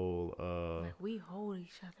the whole like, we hold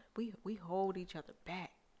each other. We hold each other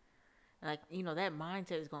back. Like, that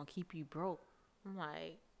mindset is gonna keep you broke. I'm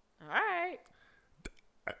like, all right.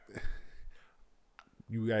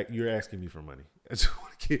 You're asking me for money. I just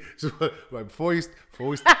want to get like before we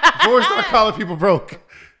start calling people broke.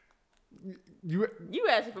 You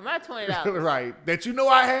asking for my $20. Right. That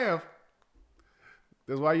I have.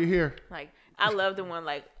 That's why you're here. Like, I love the one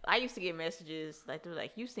like I used to get messages like they're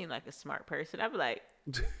like, "You seem like a smart person." I'd be like,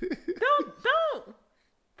 "Don't.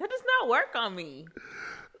 That does not work on me."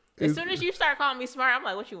 As soon as you start calling me smart, I'm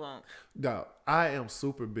like, "What you want?" No, I am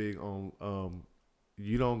super big on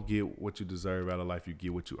you don't get what you deserve out of life, you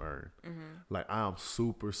get what you earn. Like I am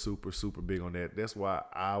super, super, super big on that. That's why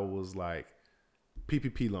I was like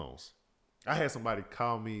PPP loans. I had somebody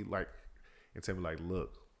call me like and tell me like,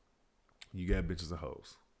 look, you got bitches and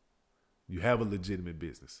hoes. You have a legitimate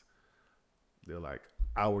business. They're like,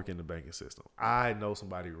 I work in the banking system. I know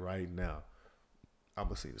somebody right now. I'm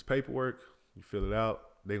gonna see this paperwork. You fill it out.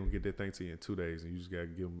 They gonna get that thing to you in 2 days, and you just gotta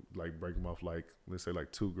give them like break them off like let's say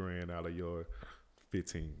like $2,000 out of your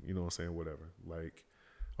 15. You know what I'm saying? Whatever, like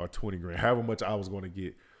or 20 grand, however much I was gonna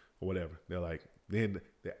get or whatever. They're like, then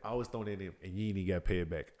they always throw that in, and you ain't even gotta pay it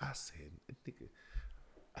back. I said, nigga.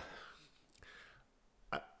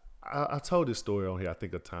 I told this story on here, I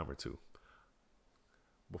think a time or two.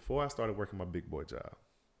 Before I started working my big boy job,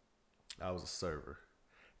 I was a server,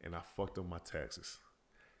 and I fucked up my taxes.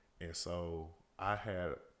 And so I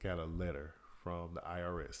had got a letter from the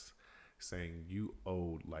IRS saying you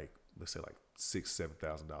owed like, let's say like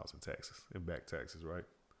 $6,000-$7,000 in taxes, in back taxes, right?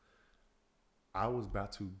 I was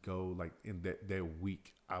about to go like in that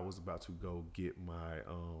week, I was about to go get my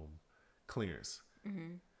clearance.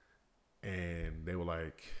 And they were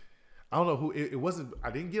like, I don't know who it wasn't.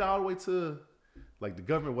 I didn't get all the way to like the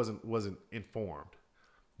government wasn't informed,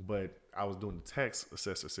 but I was doing the tax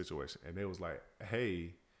assessor situation, and they was like,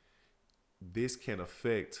 "Hey, this can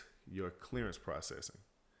affect your clearance processing,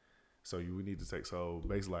 so you would need to take." So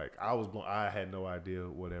basically, like I had no idea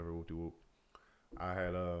whatever. I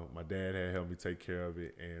had my dad had helped me take care of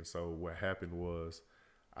it, and so what happened was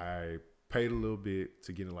I paid a little bit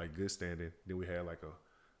to get in like good standing. Then we had like a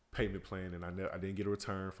payment plan, and I didn't get a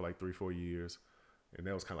return for like 3-4 years, and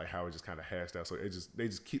that was kind of like how it just kind of hashed out. So they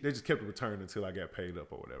just kept the return until I got paid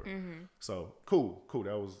up or whatever. So cool,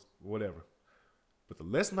 that was whatever. But the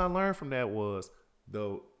lesson I learned from that was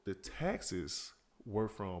though the taxes were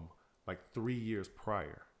from like 3 years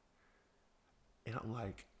prior, and I'm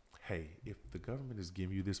like, hey, if the government is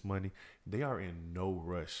giving you this money, they are in no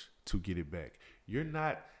rush to get it back. You're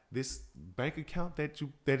not this bank account that's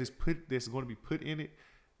going to be put in it.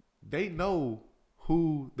 They know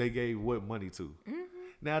who they gave what money to.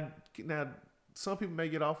 Now, some people may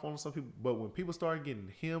get off on some people, but when people start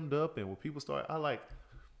getting hemmed up, and when people start,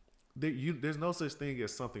 there's no such thing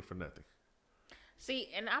as something for nothing. See,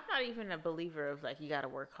 and I'm not even a believer of like you got to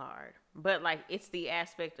work hard, but like it's the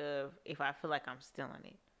aspect of if I feel like I'm stealing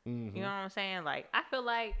it. You know what I'm saying? Like I feel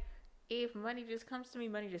like if money just comes to me,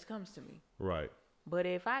 money just comes to me. Right. But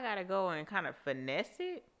if I gotta go and kind of finesse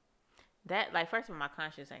it, that like first of all, my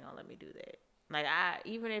conscience ain't gonna let me do that. Like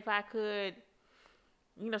even if I could,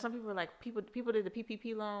 you know, some people are like people did the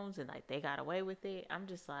PPP loans and like they got away with it. I'm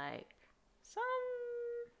just like,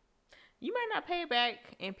 you might not pay it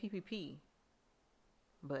back in PPP,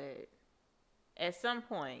 but at some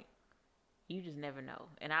point, you just never know.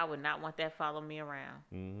 And I would not want that follow me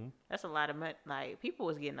around. That's a lot of money. Like people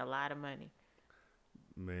was getting a lot of money.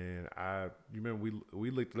 Man, you remember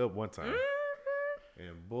we looked it up one time.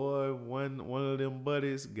 And boy, one of them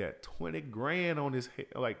buddies got 20 grand on his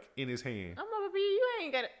in his hand. I'm like, you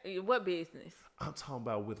ain't got what business? I'm talking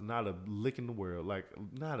about with not a lick in the world, like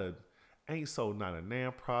ain't sold not a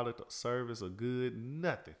damn product or service or good,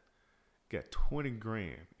 nothing. Got 20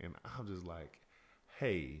 grand, and I'm just like,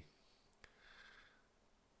 hey.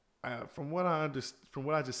 From what I just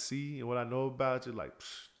see and what I know about you, like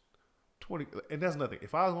 20, and that's nothing.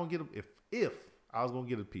 If I was gonna get if I was gonna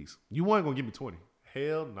get a piece, you weren't gonna give me 20.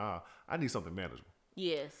 Hell nah. I need something manageable.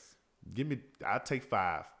 Yes. I'll take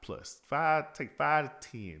 5 plus. 5, take 5 to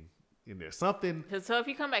 10 in there. Something. So if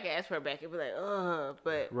you come back and ask for it back, it'll be like,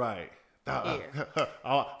 but. Right. Thought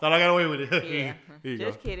I got away with it. Yeah. Here you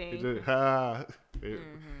Just go. kidding.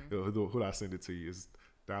 Who I send it to you is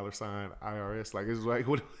 $IRS. Like, it's like,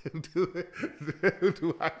 what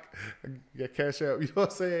do I get cash out? You know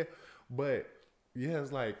what I'm saying? But yeah,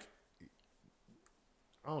 it's like,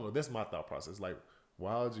 I don't know. That's my thought process. Like,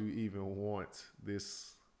 why would you even want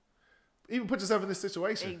this? Even put yourself in this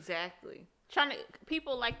situation. Exactly.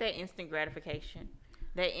 People like that instant gratification,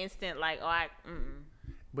 that instant like,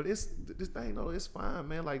 But it's this thing. No, it's fine,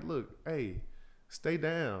 man. Like, look, hey, stay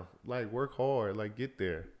down. Like, work hard. Like, get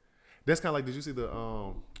there. That's kind of like. Did you see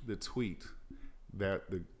the tweet that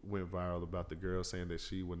went viral about the girl saying that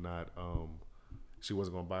she would not she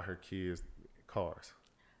wasn't gonna buy her kids cars?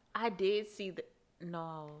 I did see the.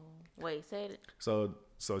 No, wait, say it. So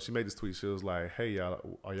she made this tweet. She was like, "Hey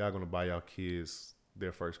y'all, are y'all gonna buy y'all kids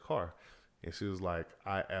their first car?" And she was like,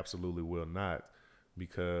 I absolutely will not,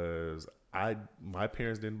 because my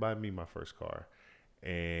parents didn't buy me my first car.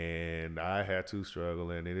 And I had to struggle,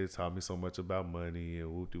 and it taught me so much about money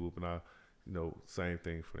and whoop de whoop, and same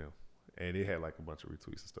thing for them. And it had like a bunch of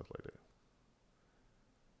retweets and stuff like that.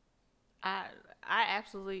 I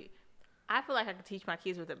feel like I could teach my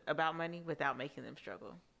kids about money without making them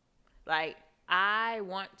struggle. Like, I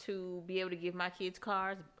want to be able to give my kids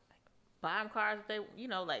cars, buy them cars if they,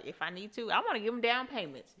 like if I need to. I want to give them down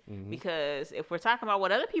payments, because if we're talking about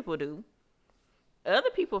what other people do,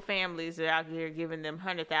 other people's families are out there giving them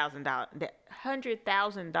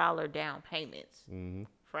 $100,000 down payments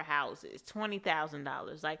for houses,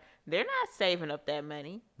 $20,000. Like, they're not saving up that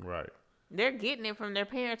money. Right. They're getting it from their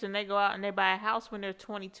parents, and they go out and they buy a house when they're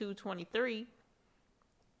 22, 23,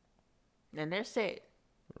 and they're set.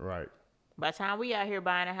 Right. By the time we out here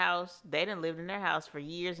buying a house, they done lived in their house for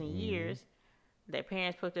years and years. Their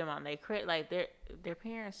parents put them on their credit. Like, their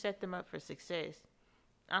parents set them up for success.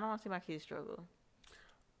 I don't want to see my kids struggle.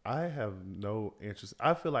 I have no interest.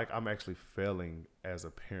 I feel like I'm actually failing as a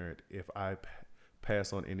parent if I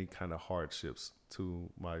pass on any kind of hardships to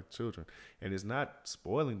my children. And it's not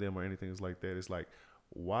spoiling them or anything like that. It's like,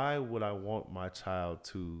 why would I want my child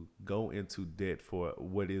to go into debt for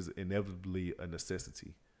what is inevitably a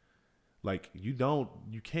necessity? Like, you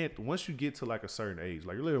can't, once you get to like a certain age,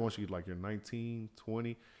 like literally once you get like you're 19,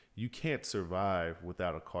 20, you can't survive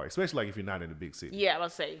without a car, especially like if you're not in a big city. Yeah, I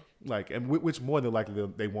was say. Like, and which more than likely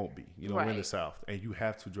they won't be, right. We're in the South, and you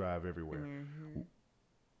have to drive everywhere.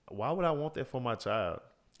 Why would I want that for my child?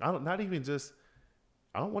 I don't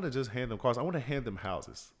want to just hand them cars. I want to hand them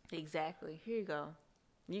houses. Exactly. Here you go.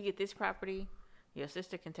 You get this property. Your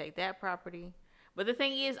sister can take that property. But the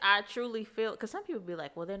thing is, I truly feel, because some people be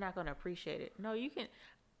like, well, they're not going to appreciate it. No, you can.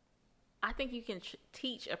 I think you can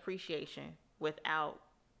teach appreciation without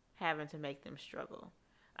having to make them struggle.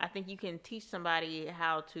 I think you can teach somebody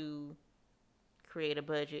how to create a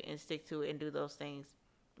budget and stick to it and do those things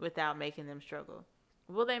without making them struggle.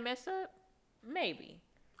 Will they mess up? Maybe.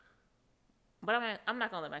 But I'm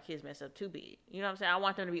not going to let my kids mess up too big. You know what I'm saying? I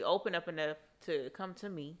want them to be open up enough to come to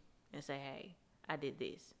me and say, hey, I did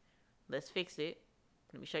this. Let's fix it.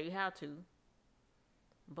 Let me show you how to.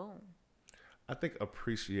 Boom. I think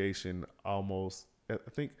appreciation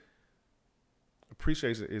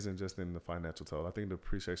isn't just in the financial total. I think the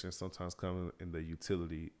appreciation sometimes comes in the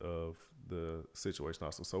utility of the situation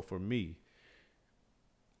also. So for me,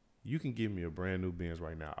 you can give me a brand new Benz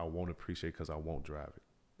right now. I won't appreciate because I won't drive it.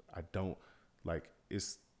 I don't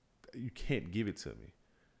you can't give it to me.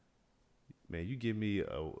 Man, you give me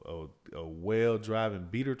a well driving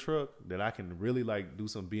beater truck that I can really like do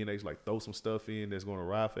some B&H, like throw some stuff in that's going to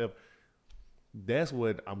ride forever. That's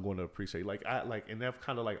what I'm going to appreciate. And that's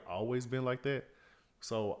kind of like always been like that.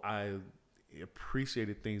 So I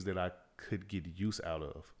appreciated things that I could get use out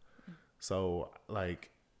of. So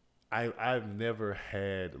like, I've never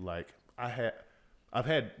had I've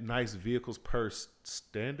had nice vehicles per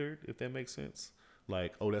standard, if that makes sense.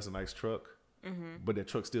 Like, oh, that's a nice truck, but that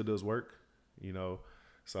truck still does work,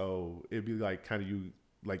 So it'd be like kind of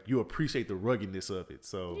you appreciate the ruggedness of it.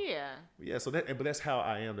 So yeah. So but that's how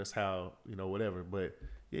I am. That's how whatever. But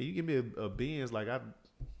yeah, you give me a Benz, that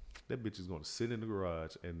bitch is going to sit in the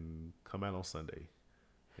garage and come out on Sunday,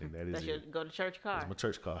 and that's your go to church car. That's my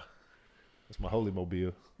church car. That's my holy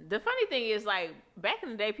mobile. The funny thing is, like, back in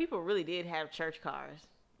the day, people really did have church cars.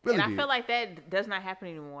 Really and I did. feel like that does not happen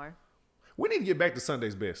anymore. We need to get back to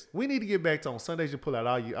Sunday's best. We need to get back to on Sundays you pull out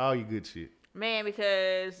all your good shit. Man,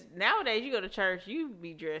 because nowadays you go to church, you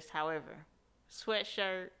be dressed however.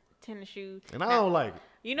 Sweatshirt, tennis shoes. And I don't like it.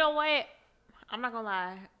 You know what? I'm not going to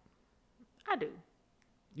lie. I do.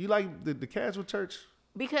 You like the casual church?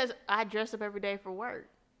 Because I dress up every day for work.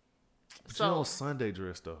 But you don't Sunday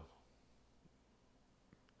dress though.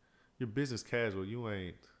 You're business casual. You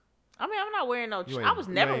ain't. I mean, I'm not wearing no. I was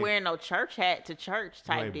never wearing no church hat to church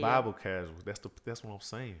type you ain't deal. Bible casual. That's what I'm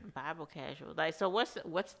saying. Bible casual. Like, so what's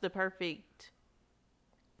the perfect?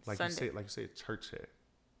 Sunday? You said church hat.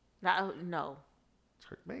 No.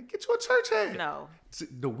 Church, man, get you a church hat. No.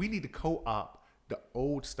 No, we need to co-opt the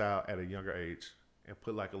old style at a younger age and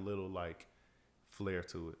put like a little like flair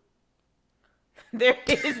to it. There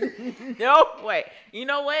is no way. You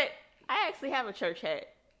know what? I actually have a church hat.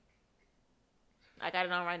 I got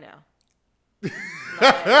it on right now.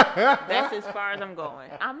 That's as far as I'm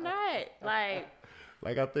going. I'm not like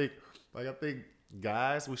I think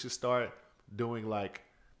guys, we should start doing like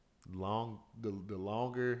the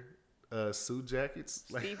longer suit jackets,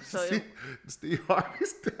 like Steve Harvey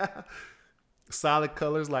style. solid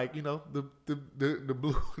colors like the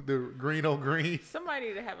blue, the green on green. Somebody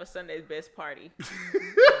need to have a Sunday's best party.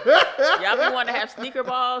 Y'all be want to have sneaker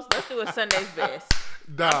balls? Let's do a Sunday's best.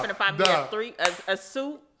 I'm gonna find me a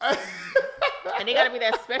suit, and they gotta be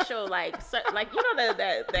that special like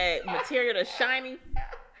that material that's shiny,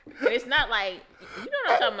 and it's not like you know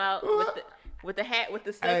what I'm talking about with the hat with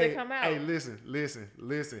the stuff that come out. Hey, listen.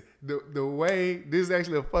 The way this is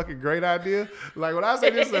actually a fucking great idea. Like when I say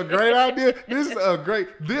this is a great idea,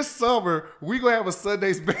 this summer we gonna have a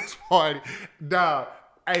Sunday's best party, dog.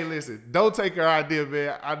 Hey, listen, don't take our idea,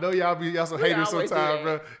 man. I know y'all some haters sometimes,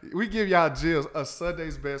 bro. We give y'all Jills a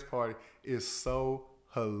Sunday's best party. It's so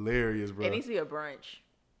hilarious, bro. It needs to be a brunch.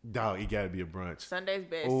 Dog, it gotta be a brunch. Sunday's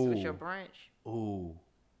best with your brunch. Ooh,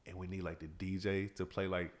 and we need like the DJ to play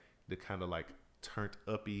like the kind of like turned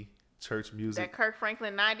uppy church music. That Kirk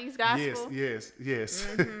Franklin 90s gospel? Yes.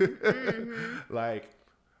 Like,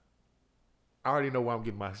 I already know why I'm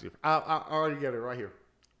getting my shit. I already got it right here.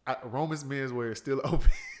 Roman's Menswear is still open.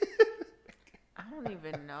 I don't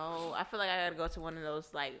even know. I feel like I gotta go to one of those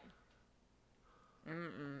like.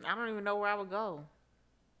 I don't even know where I would go.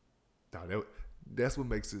 No, that's what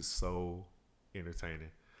makes it so entertaining.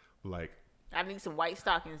 Like, I need some white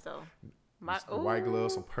stockings though. White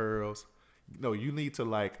gloves, some pearls. No, you need to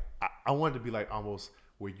like. I want it to be like almost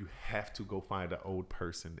where you have to go find an old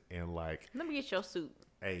person and like. Let me get your suit.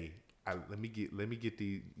 Hey. Let me get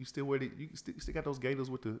the. You still wear the? You still got those gaiters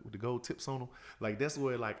with the gold tips on them? Like that's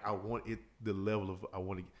where like I want it. The level of I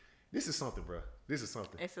want to. This is something, bro. This is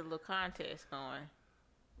something. It's a little contest going.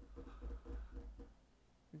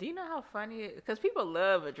 Do you know how funny it is? Because people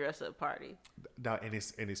love a dress up party. And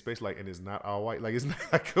it's especially like it's not all white. Like it's not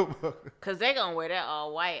like because they gonna wear that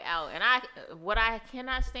all white out. And what I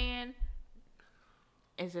cannot stand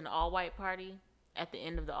is an all white party at the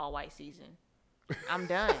end of the all white season. I'm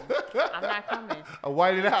done. I'm not coming. I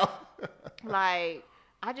white it out. Like,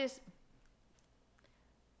 I just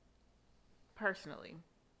personally,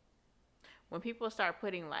 when people start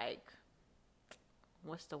putting like,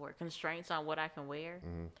 what's the word? Constraints on what I can wear,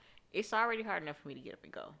 it's already hard enough for me to get up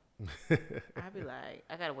and go. I'd be like,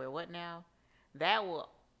 I gotta wear what now? That will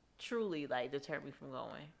truly like deter me from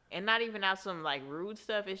going. And not even out some like rude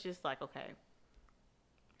stuff. It's just like, okay,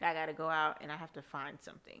 I gotta go out and I have to find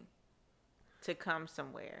something to come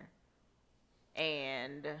somewhere.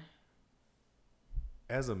 And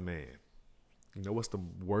as a man, you know what's the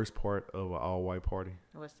worst part of an all-white party?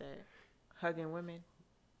 What's that? Hugging women?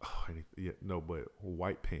 Oh, no, but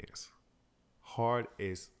white pants. Hard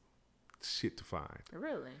as shit to find.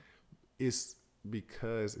 Really? It's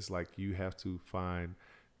because it's like you have to find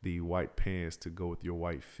the white pants to go with your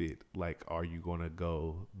white fit. Like, are you going to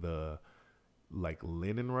go the like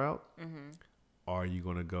linen route? Are you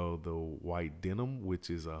going to go the white denim, which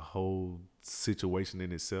is a whole situation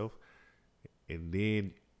in itself? And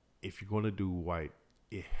then if you're going to do white,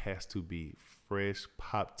 it has to be fresh,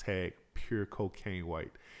 pop tag, pure cocaine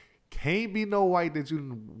white. Can't be no white that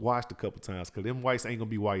you washed a couple times because them whites ain't going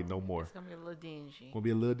to be white no more. It's going to be a little dingy. It's going to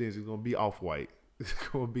be a little dingy. It's going to be off-white. It's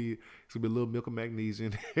going to be a little milk of magnesia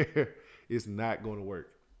in there. It's not going to work.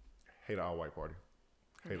 Hate an all-white party.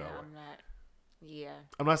 Hate all white. I'm not. Yeah.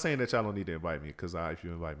 I'm not saying that y'all don't need to invite me because if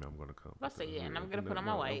you invite me, I'm going to come. I say yeah, and I'm going to put on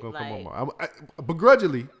my white. I'm like, come on my,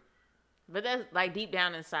 begrudgingly. But that's like deep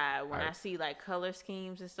down inside when I see like color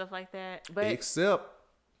schemes and stuff like that. But except,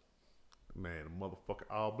 man, motherfucker,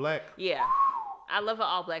 all black. Yeah, I love an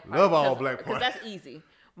all black party. Love all black party because that's easy.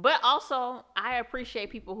 But also, I appreciate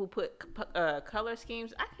people who put color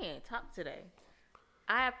schemes. I can't talk today.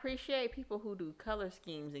 I appreciate people who do color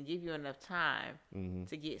schemes and give you enough time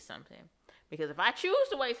to get something. Because if I choose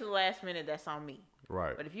to wait to the last minute, that's on me.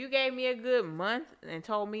 Right. But if you gave me a good month and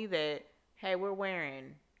told me that, hey, we're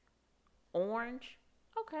wearing orange,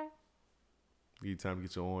 okay. Give you time to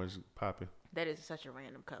get your orange popping. That is such a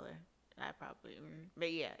random color. I probably,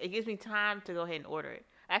 but yeah, it gives me time to go ahead and order it.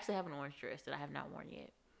 I actually have an orange dress that I have not worn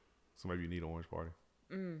yet. So maybe you need an orange party.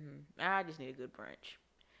 I just need a good brunch.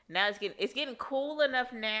 Now it's getting cool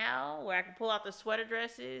enough now where I can pull out the sweater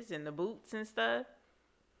dresses and the boots and stuff.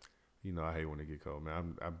 You know, I hate when it get cold,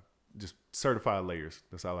 man. I'm just certified layers.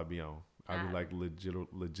 That's all I be on. I be like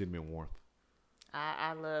legitimate warmth.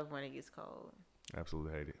 I love when it gets cold.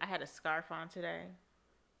 Absolutely hate it. I had a scarf on today.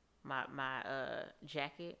 My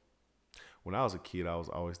jacket. When I was a kid, I was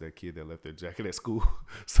always that kid that left their jacket at school.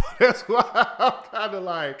 So that's why I'm kind of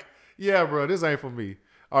like, yeah, bro, this ain't for me.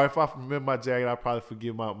 Or if I remember my jacket, I'd probably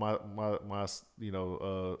forget my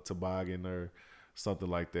toboggan or something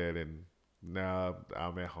like that. And now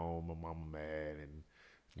I'm at home, my mama mad, and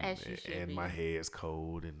As you should and be. my hair's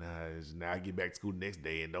cold, and now I get back to school the next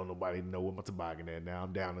day, and don't nobody know what my toboggan at. Now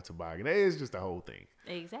I'm down the toboggan. It's just the whole thing.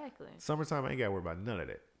 Exactly. Summertime, I ain't got to worry about none of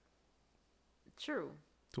that. True.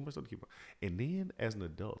 Too much stuff to keep on. And then as an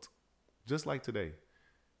adult, just like today,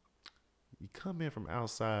 you come in from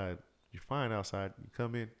outside, you're fine outside, you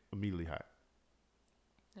come in immediately hot.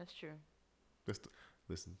 That's true.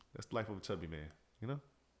 Listen, that's the life of a chubby man, you know?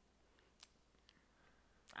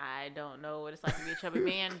 I don't know what it's like to be a chubby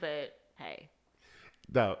man, but hey.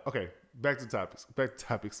 No, okay, back to topics.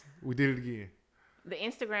 We did it again. The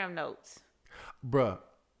Instagram notes. Bruh,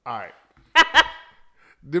 all right.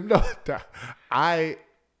 Them notes,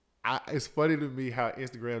 it's funny to me how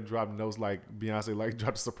Instagram dropped notes like Beyonce like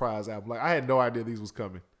dropped a surprise album. Like, I had no idea these was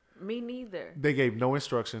coming. Me neither. They gave no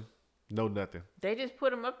instruction, no nothing. They just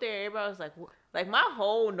put them up there. Everybody was like my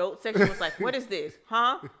whole note section was like, what is this?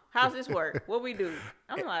 Huh? How's this work? What we do?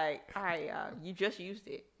 I'm like, all right, y'all, you just used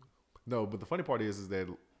it. No, but the funny part is that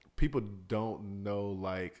people don't know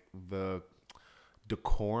like the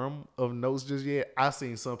decorum of notes just yet. I've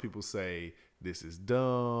seen some people say, this is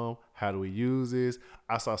dumb. How do we use this?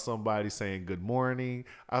 I saw somebody saying good morning.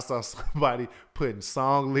 I saw somebody putting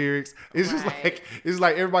song lyrics. It's just like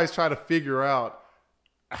everybody's trying to figure out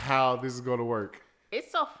how this is going to work.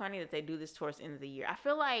 It's so funny that they do this towards the end of the year. I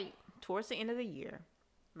feel like towards the end of the year,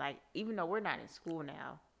 like even though we're not in school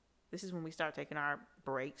now, this is when we start taking our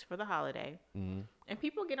breaks for the holiday. Mm-hmm. And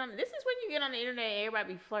people get on, this is when you get on the internet and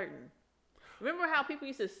everybody be flirting. Remember how people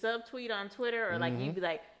used to subtweet on Twitter or like you'd be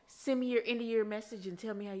like, send me your end of year message and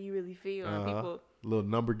tell me how you really feel. And people, little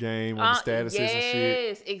number game on the statuses and shit.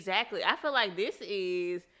 Yes, exactly. I feel like this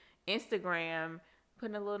is Instagram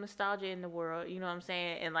putting a little nostalgia in the world. You know what I'm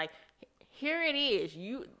saying? And like, here it is.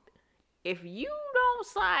 If you don't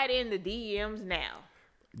slide in the DMs now,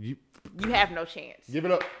 you have no chance. Give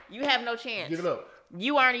it up. You have no chance. Give it up.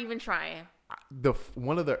 You aren't even trying.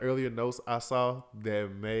 One of the earlier notes I saw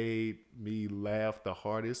that made me laugh the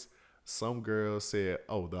hardest. Some girl said,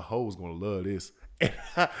 "Oh, the hoes gonna love this," and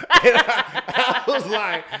I was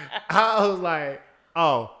like,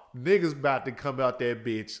 "Oh, niggas about to come out that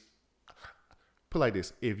bitch." Put like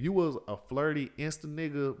this: if you was a flirty Insta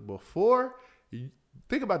nigga before,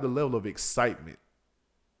 think about the level of excitement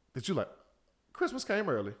that you like. Christmas came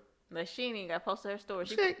early. Like she ain't even got posted her story.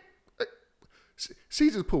 She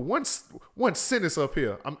just put one sentence up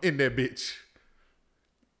here. I'm in that bitch.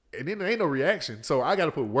 And then there ain't no reaction. So I got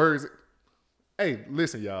to put words. Hey,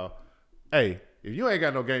 listen, y'all. Hey, if you ain't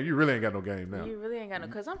got no game, you really ain't got no game now. You really ain't got no,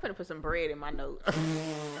 because I'm finna put some bread in my notes. Woo,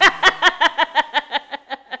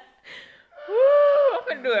 I'm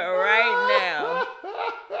finna do it right now.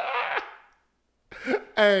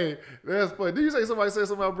 Hey, that's funny. Did you say somebody said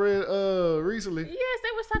something about bread recently? Yes,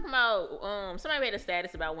 they was talking about, somebody made a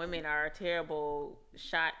status about women are terrible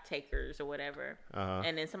shot takers or whatever.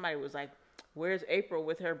 And then somebody was like, where's April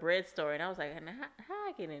with her bread story? And I was like, how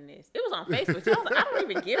I get in this? It was on Facebook. So I was like, I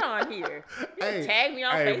don't even get on here. You tag me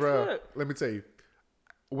on Facebook. Bro, let me tell you,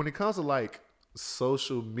 when it comes to like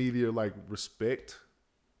social media, like respect,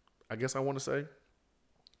 I guess I want to say,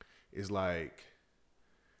 is like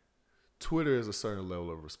Twitter is a certain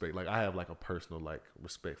level of respect. Like I have like a personal like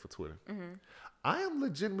respect for Twitter. Mm-hmm. I am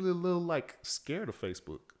legitimately a little like scared of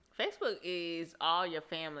Facebook. Facebook is all your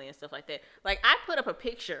family and stuff like that. Like I put up a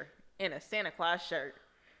picture in a Santa Claus shirt,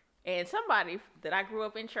 and somebody that I grew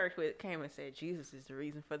up in church with came and said, Jesus is the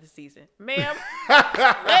reason for the season. Ma'am,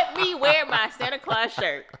 let me wear my Santa Claus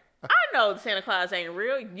shirt. I know Santa Claus ain't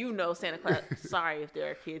real. You know Santa Claus. Sorry if there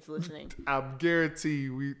are kids listening. I guarantee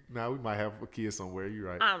we might have a kid somewhere. You're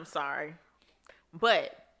right. I'm sorry.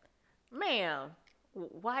 But, ma'am,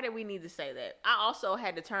 why did we need to say that? I also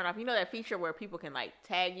had to turn off, you know that feature where people can like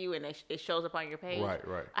tag you and it shows up on your page?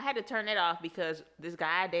 Right. I had to turn that off because this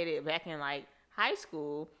guy I dated back in like high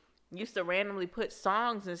school used to randomly put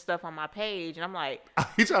songs and stuff on my page, and I'm like,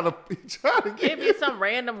 he trying to get it'd be some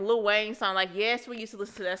random Lil Wayne song, like, yes, we used to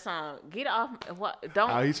listen to that song. Get off. What?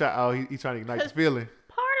 Don't. He trying to ignite the feeling.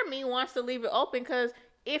 Part of me wants to leave it open because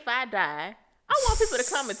if I die, I want people to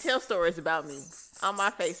come and tell stories about me on my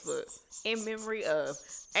Facebook in memory of.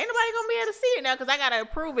 Ain't nobody gonna be able to see it now because I gotta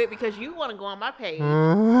approve it because you want to go on my page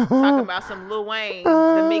talking about some Lil Wayne, the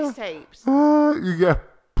mixtapes. You got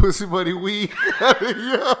pussy buddy weed.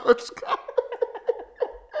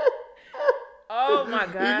 Oh my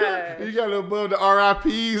God. You got it above the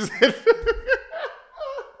RIPs.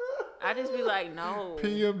 I just be like, no.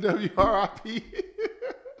 PMW RIP.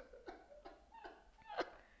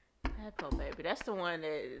 That poor baby. That's the one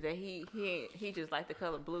that he just liked the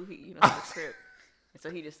color blue. He, you know, the script. And so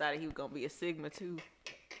he decided he was gonna be a Sigma too.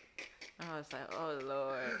 I was like, oh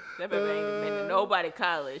Lord, that baby ain't even been to nobody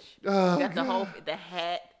college. Got the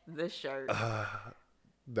hat, the shirt,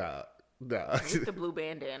 nah. with the blue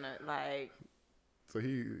bandana, like. So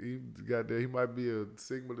he got there. He might be a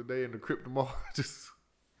Sigma today and a Crypt tomorrow. Just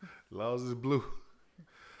as long as it's blue.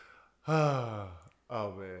 Oh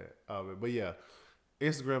man. But yeah,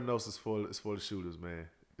 Instagram knows it's for the shooters, man.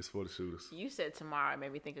 It's for the shooters. You said tomorrow. It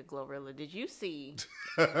made me think of Glorilla. Did you see?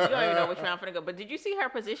 You don't even know which one I'm finna go. But did you see her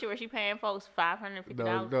position where she paying folks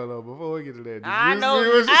 $550? No. Before we get to that, I know.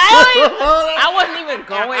 I wasn't even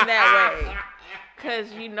going that way. Cause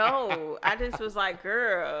I just was like,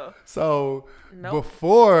 girl. So nope.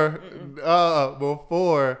 before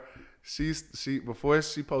she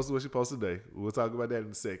posted what she posted today, we'll talk about that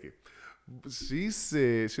in a second. She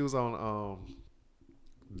said she was on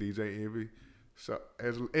DJ Envy.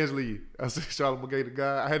 Angela Yee. I said Charlotte McGay, the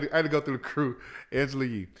guy. I had to go through the crew. Angela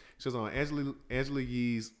Yee. She was on Angela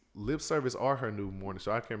Yee's Lip Service or her new morning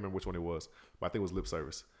show. I can't remember which one it was, but I think it was Lip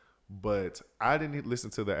Service. But I didn't listen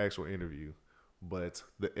to the actual interview. But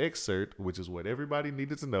the excerpt, which is what everybody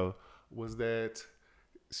needed to know, was that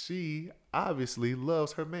she obviously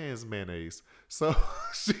loves her man's mayonnaise. So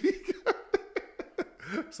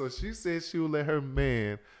she said she would let her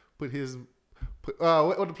man put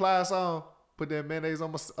what the pliers on. Put that mayonnaise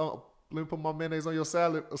on let me put my mayonnaise on your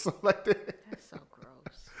salad or something like that. That's so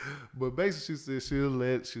gross. But basically, she said she'll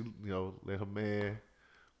let her man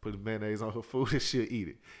put the mayonnaise on her food and she'll eat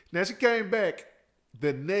it. Now she came back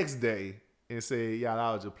the next day and said, "Y'all,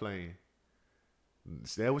 I was just playing."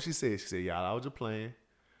 That's what she said. She said, "Y'all, I was just playing,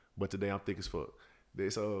 but today I'm thick as fuck."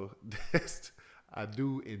 So I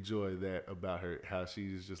do enjoy that about her, how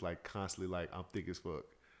she's just like constantly like, "I'm thick as fuck."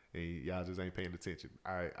 And y'all just ain't paying attention.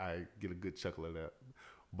 I get a good chuckle of that.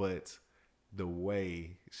 But the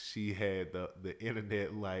way she had the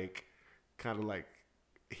internet like kind of like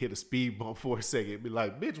hit a speed bump for a second, be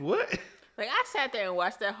like, "Bitch, what?" Like I sat there and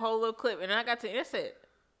watched that whole little clip, and I got to I said,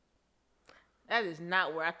 "That is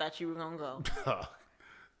not where I thought you were gonna go."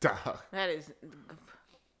 Dog. That is.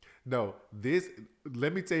 No,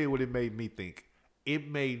 let me tell you what it made me think.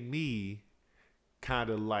 It made me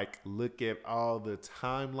kind of like look at all the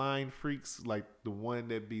timeline freaks, like the one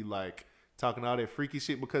that be like talking all that freaky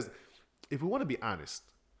shit. Because if we want to be honest,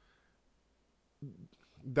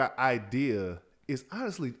 the idea is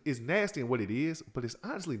nasty in what it is, but it's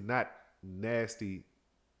honestly not nasty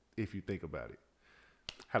if you think about it.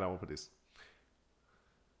 How do I want to put this?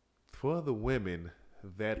 For the women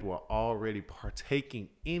that were already partaking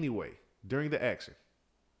anyway during the action,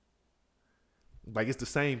 like it's the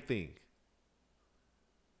same thing.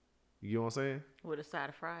 You know what I'm saying? With a side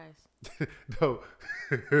of fries. No.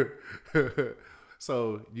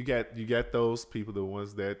 So you got those people, the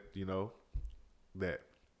ones that that.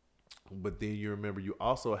 But then you remember you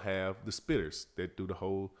also have the spitters that do the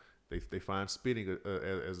whole. They find spitting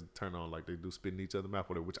as a turn on, like they do spit in each other's mouth,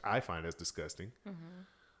 which I find as disgusting. Mm-hmm.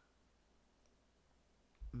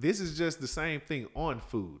 This is just the same thing on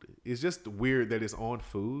food. It's just weird that it's on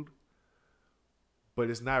food, but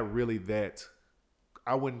it's not really that.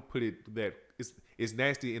 I wouldn't put it that it's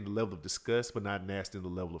nasty in the level of disgust, but not nasty in the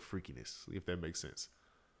level of freakiness, if that makes sense.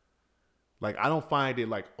 Like I don't find it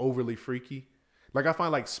like overly freaky. Like I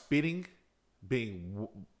find like spitting being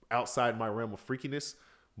outside my realm of freakiness,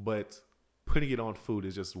 but putting it on food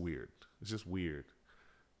is just weird. It's just weird.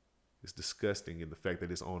 It's disgusting in the fact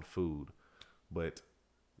that it's on food, but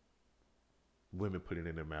women put it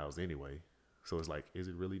in their mouths anyway. So it's like, is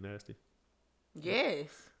it really nasty? Yes.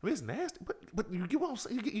 I mean, it's nasty, but you get what I'm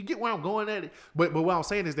saying. You get where I'm going at it. But what I'm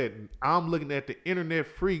saying is that I'm looking at the internet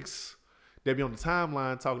freaks that be on the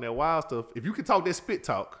timeline talking that wild stuff. If you can talk that spit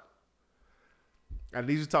talk, I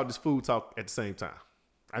need you to talk this food talk at the same time.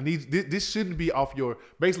 I need this shouldn't be off your.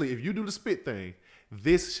 Basically, if you do the spit thing,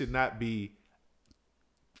 this should not be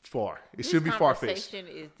far. It should be far fetched. This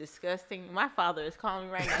conversation is disgusting. My father is calling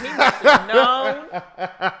me right now. He must have known.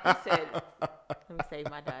 He said, "Let me save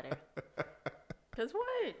my daughter." Cause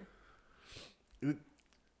what?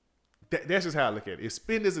 That's just how I look at it. If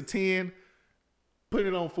spitting is a 10, putting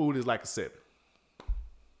it on food is like a 7.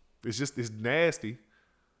 It's nasty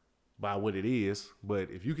by what it is,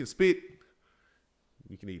 but if you can spit,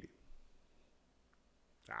 you can eat it.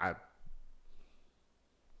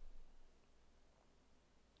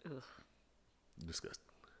 Ugh. Disgusting.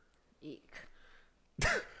 Eek.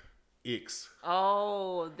 Icks.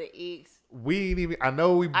 Oh, the icks. We ain't even. I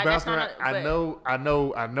know we bounced around. I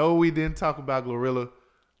know. We didn't talk about Glorilla.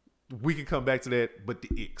 We can come back to that, but the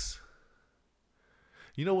icks.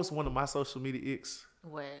 You know what's one of my social media icks?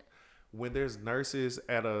 What? When there's nurses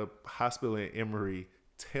at a hospital in Emory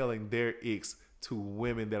telling their icks to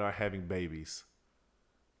women that are having babies.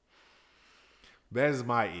 That is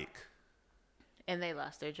my ick. And they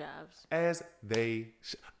lost their jobs. As they,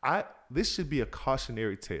 this should be a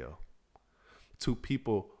cautionary tale to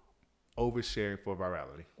people oversharing for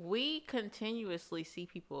virality. We continuously see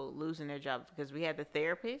people losing their jobs because we had the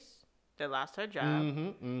therapist that lost her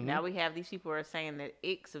job. Now we have these people who are saying the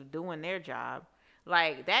icks of doing their job.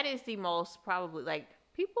 Like, that is the most probably, like,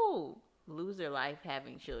 people lose their life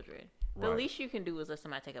having children. The least you can do is let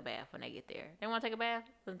somebody take a bath when they get there. They want to take a bath?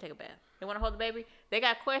 Let them take a bath. They want to hold the baby? They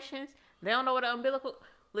got questions? They don't know what an umbilical...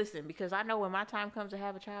 Listen, because I know when my time comes to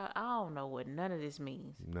have a child, I don't know what none of this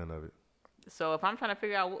means. None of it. So if I'm trying to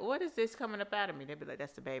figure out what is this coming up out of me, they'd be like,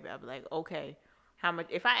 that's the baby. I'll be like, okay. How much...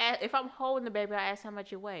 If I'm holding the baby, I ask how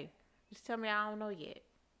much it weigh. Just tell me I don't know yet.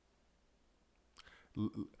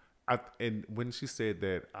 And when she said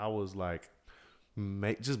that, I was like,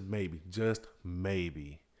 just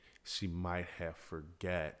maybe, she might have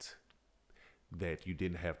forgot that you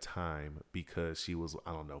didn't have time because she was,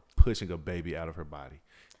 I don't know, pushing a baby out of her body.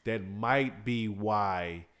 That might be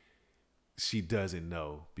why she doesn't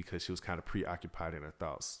know, because she was kind of preoccupied in her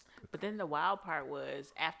thoughts. But then the wild part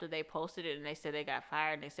was after they posted it and they said they got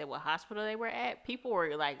fired and they said what hospital they were at, people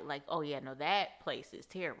were like, oh yeah, no, that place is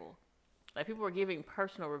terrible. Like, people were giving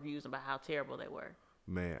personal reviews about how terrible they were.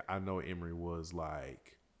 Man, I know Emory was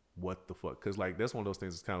like, what the fuck? Because, like, that's one of those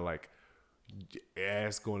things that's kind of like,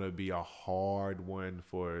 it's going to be a hard one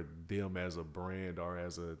for them as a brand or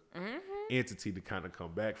as a entity to kind of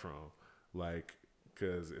come back from. Like,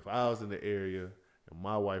 because if I was in the area and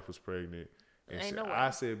my wife was pregnant, and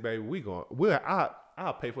I said, baby,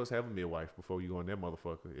 I'll pay for us to have a midwife before you go in that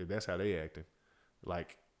motherfucker, if that's how they acting.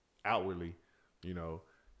 Like, outwardly, you know.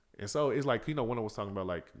 And so it's like, you know, when I was talking about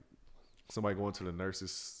like somebody going to the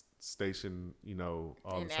nurse's station, you know,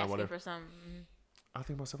 all and the time, whatever. For something. I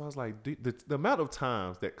think to myself, I was like, the amount of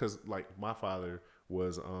times that, because like my father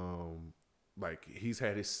was, like he's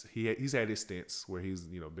had his stints where he's,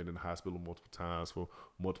 you know, been in the hospital multiple times for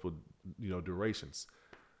multiple, you know, durations.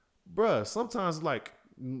 Bruh, sometimes like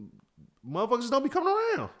motherfuckers don't be coming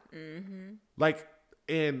around. Like,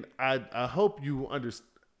 and I hope you understand.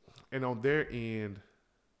 And on their end,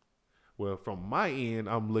 well, from my end,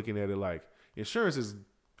 I'm looking at it like insurance is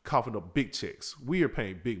coughing up big checks. We are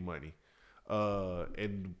paying big money.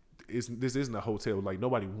 And this isn't a hotel. Like,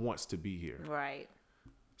 nobody wants to be here. Right.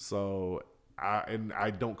 So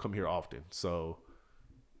I don't come here often. So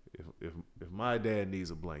if my dad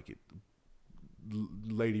needs a blanket,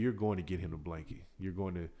 lady, you're going to get him a blanket. You're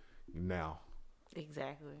going to now.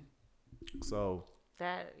 Exactly. So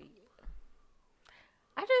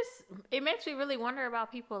it makes me really wonder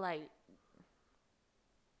about people like,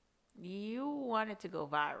 you wanted to go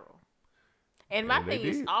viral. And my thing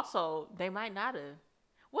is also, they might not have.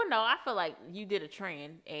 Well, no, I feel like you did a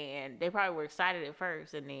trend and they probably were excited at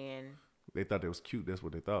first and then. They thought it was cute. That's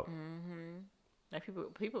what they thought. Like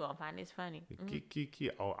people gonna find this funny.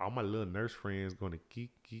 All my little nurse friends gonna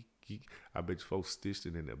geek. I bet you folks stitched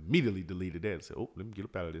it and immediately deleted that and said, oh, let me get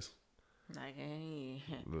up out of this. Like, hey.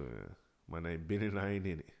 My name Benny and I ain't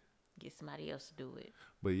in it. Get somebody else to do it.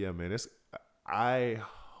 But yeah, man, I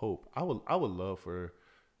would love for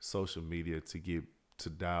social media to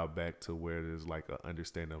dial back to where there's like an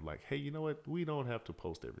understanding of like, hey, you know what? We don't have to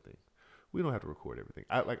post everything. We don't have to record everything.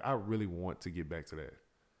 I really want to get back to that.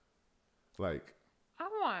 Like, I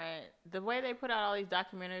want the way they put out all these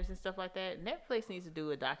documentaries and stuff like that. Netflix needs to do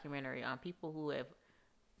a documentary on people who have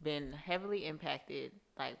been heavily impacted,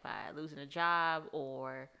 like by losing a job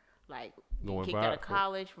or like being kicked out of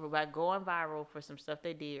college by going viral for some stuff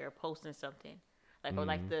they did or posting something. Like, or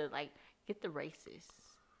like get the racists.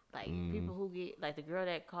 Like, people who get, like the girl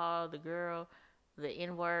that called the girl the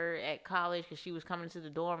N-word at college because she was coming to the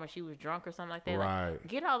dorm and she was drunk or something like that. Right. Like,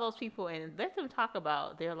 get all those people and let them talk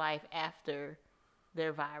about their life after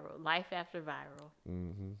they're viral. Life after viral.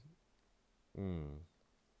 Damn.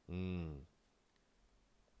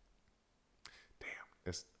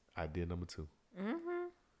 That's idea number 2.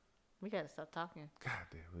 We got to stop talking. God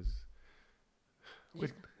damn. We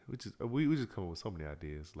just come up with so many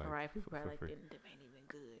ideas. Like, right. People probably like, them ain't even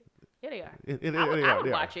good. Yeah, they are. I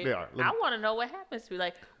would watch it. I want to know what happens to you.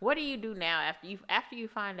 Like, what do you do now after you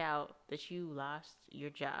find out that you lost your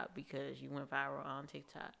job because you went viral on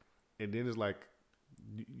TikTok? And then it's like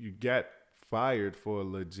you got fired for a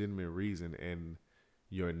legitimate reason, and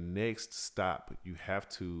your next stop, you're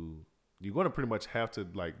going to pretty much have to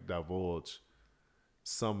like divulge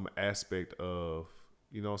some aspect of,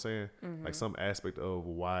 you know what I'm saying? Like some aspect of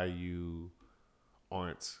why you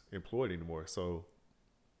aren't employed anymore. So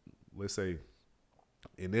let's say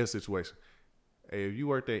in this situation, hey, if you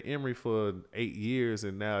worked at Emory for 8 years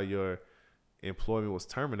and now your employment was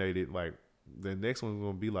terminated, like the next one's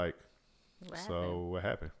gonna be like, what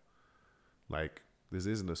happened? Like, this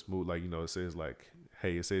isn't a smooth, like, it says like,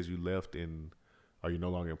 hey, it says you left are you no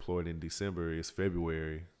longer employed in December? It's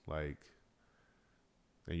February, like,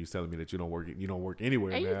 and you telling me that you don't work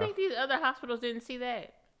anywhere and now. And you think these other hospitals didn't see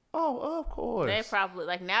that? Oh, of course. They probably,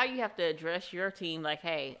 like, now you have to address your team, like,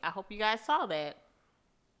 hey, I hope you guys saw that.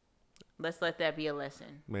 Let's let that be a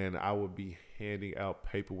lesson. Man, I would be handing out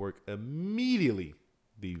paperwork immediately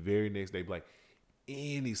the very next day. Like,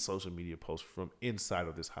 any social media post from inside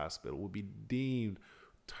of this hospital would be deemed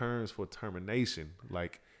terms for termination.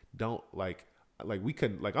 Like, don't, like we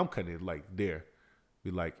couldn't, like, I'm cutting it like there.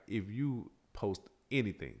 Be like, if you post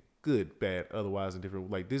anything, good, bad, otherwise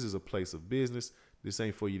indifferent, like, this is a place of business. This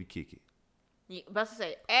ain't for you to kick it. Yeah, about to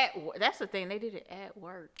say, that's the thing. They did it at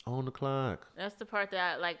work. On the clock. That's the part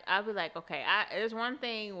that I'll be like, okay, there's one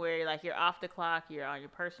thing where, like, you're off the clock, you're on your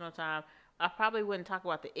personal time. I probably wouldn't talk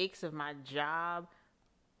about the icks of my job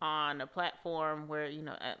on a platform where,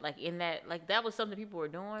 like, in that, like, that was something people were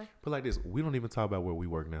doing. But like this, we don't even talk about where we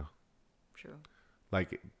work now. True.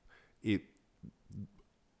 Like, they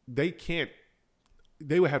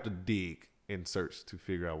would have to dig and search to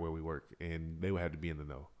figure out where we work, and they would have to be in the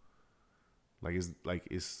know. It's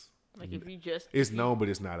if you just, it's known, but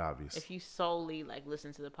it's not obvious. If you solely, like,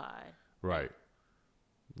 listen to the pod. Right.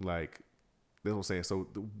 Like, that's what I'm saying. So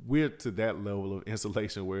we're to that level of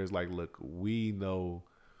insulation where it's like, look, we know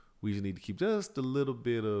we just need to keep just a little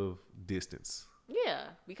bit of distance. Yeah,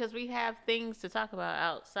 because we have things to talk about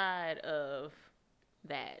outside of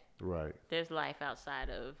that. Right. There's life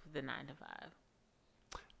outside of the 9 to 5.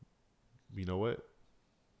 You know what?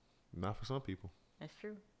 Not for some people. That's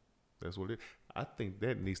true. That's what it is. I think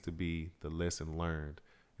that needs to be the lesson learned.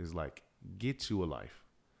 Is like, get you a life.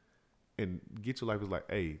 And get your life is like,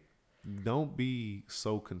 hey, don't be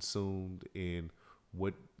so consumed in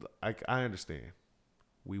what, I understand.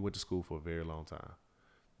 We went to school for a very long time.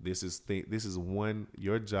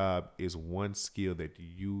 Your job is one skill that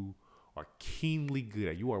you are keenly good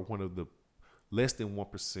at. You are one of the less than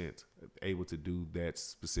 1% able to do that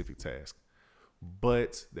specific task.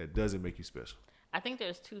 But that doesn't make you special. I think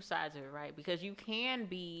there's two sides of it, right? Because you can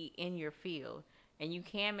be in your field and you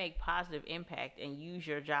can make positive impact and use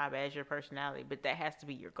your job as your personality, but that has to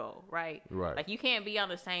be your goal, right? Right. Like, you can't be on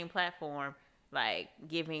the same platform, like,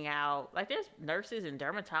 giving out, like, there's nurses and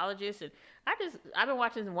dermatologists, and I've been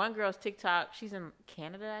watching one girl's TikTok. She's in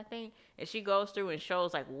Canada, I think, and she goes through and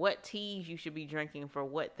shows, like, what teas you should be drinking for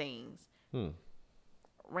what things.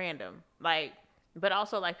 Random, like, but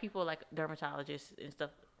also, like, people like dermatologists and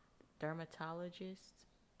stuff. Dermatologists?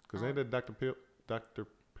 Because ain't that Dr.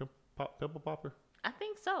 Pimple Popper? I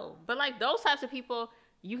think so. But, like, those types of people,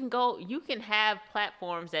 you can have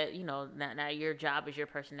platforms that, now your job is your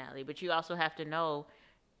personality, but you also have to know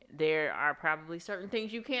there are probably certain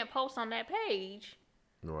things you can't post on that page.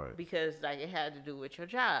 Right. Because, like, it had to do with your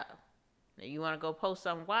job. Now, you want to go post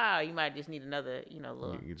something wild, you might just need another,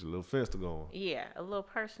 little. You get your little fence to go on. Yeah, a little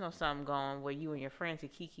personal something going where you and your friends can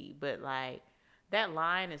kiki. But, like, that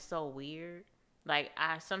line is so weird. Like,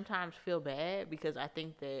 I sometimes feel bad because I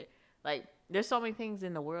think that, like, there's so many things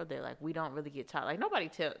in the world that, like, we don't really get taught. Like, nobody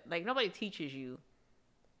teaches you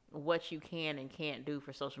what you can and can't do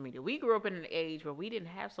for social media. We grew up in an age where we didn't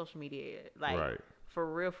have social media, like, right.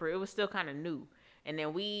 For real. It was still kind of new. And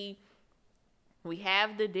then we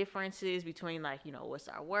have the differences between, like, what's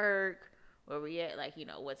our work, where we at, like,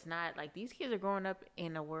 what's not. Like, these kids are growing up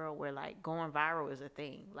in a world where, like, going viral is a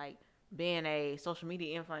thing. Like, being a social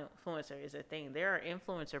media influencer is a thing. There are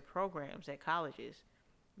influencer programs at colleges,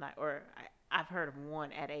 like, or I've heard of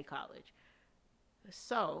one at a college.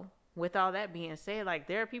 So, with all that being said, like,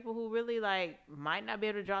 there are people who really, like, might not be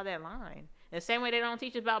able to draw that line. In the same way they don't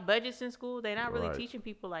teach about budgets in school, they're not really teaching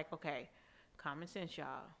people, like, okay, common sense, y'all.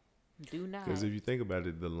 Do not. Because if you think about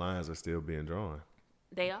it, the lines are still being drawn.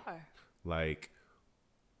 They are. Like,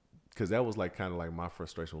 because that was, like, kind of like my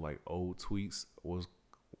frustration with, like, old tweets was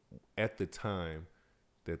at the time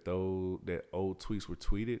that old tweets were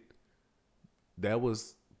tweeted. That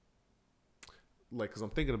was like, because I'm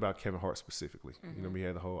thinking about Kevin Hart specifically. Mm-hmm. We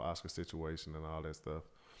had the whole Oscar situation and all that stuff.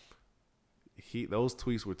 Those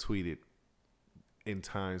tweets were tweeted in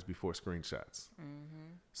times before screenshots.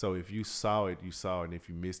 Mm-hmm. So if you saw it, you saw it, and if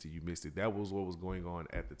you missed it, you missed it. That was what was going on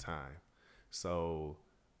at the time. So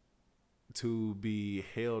to be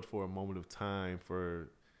held for a moment of time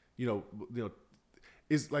for,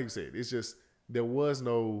 it's like you said, it's just, there was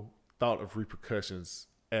no thought of repercussions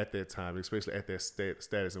at that time, especially at that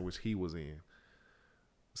status in which he was in.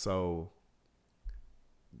 So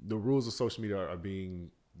the rules of social media are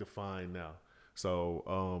being defined now.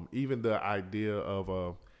 So even the idea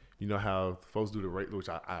of you know how folks do the rate, which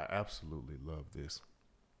I absolutely love this.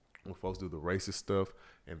 When folks do the racist stuff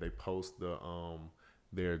and they post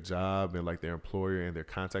their job and like their employer and their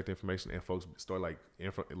contact information, and folks start like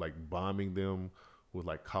bombing them with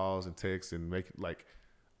like calls and texts and make like,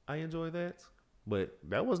 I enjoy that, but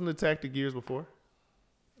that wasn't a tactic years before.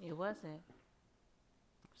 It wasn't.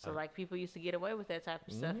 So like people used to get away with that type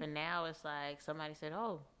of stuff, and now it's like somebody said,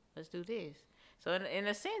 "Oh, let's do this." So in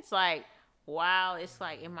a sense, like while it's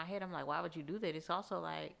like in my head, I'm like, why would you do that? It's also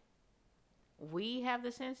like we have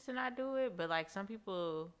the sense to not do it, but like some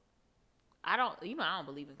people, I don't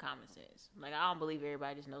believe in common sense. Like I don't believe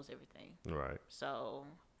everybody just knows everything. Right. So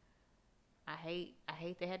I hate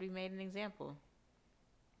they had to be made an example.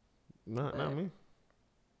 Not me.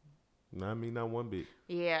 Not me, not one bit.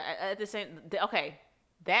 Yeah, at the same, okay,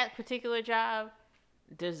 that particular job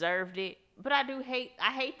deserved it, but I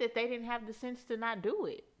hate that they didn't have the sense to not do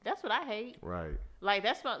it. That's what I hate. Right. Like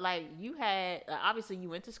that's what, like you had, obviously you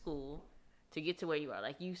went to school to get to where you are.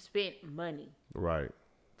 Like you spent money. Right.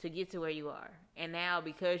 To get to where you are. And now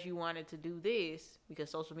because you wanted to do this, because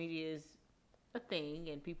social media is a thing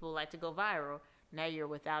and people like to go viral, now you're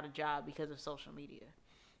without a job because of social media.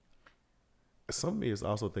 Some of me is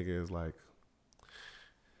also thinking is like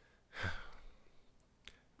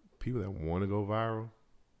people that want to go viral.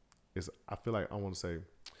 I feel like I want to say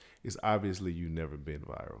it's obviously you never been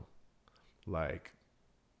viral. Like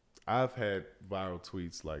I've had viral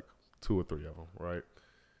tweets, like 2 or 3 of them, right?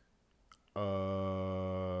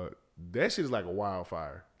 That shit is like a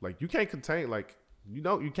wildfire. Like you can't contain, like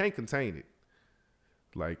you can't contain it.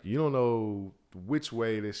 Like you don't know which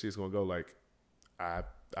way this shit's gonna go. Like I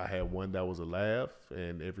had one that was a laugh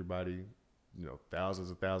and everybody,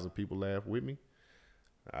 thousands and thousands of people laughed with me.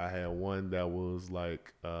 I had one that was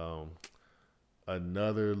like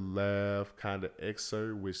another laugh kind of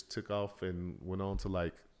excerpt, which took off and went on to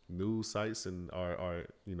like news sites and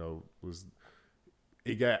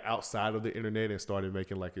it got outside of the internet and started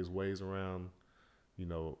making like its ways around,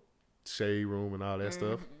 Shade Room and all that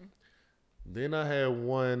stuff. Then I had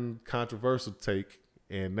one controversial take,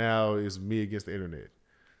 and now it's me against the internet.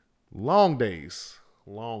 Long days.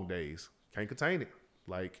 Can't contain it.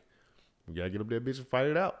 Like, you gotta get up there, bitch, and fight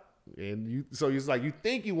it out. And so it's like you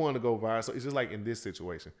think you want to go viral. So it's just like in this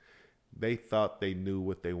situation, they thought they knew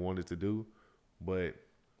what they wanted to do, but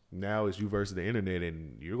now it's you versus the internet,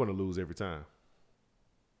 and you're gonna lose every time.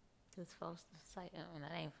 It's supposed to say,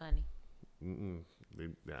 that ain't funny.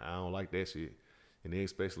 I don't like that shit, and then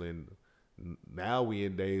especially now we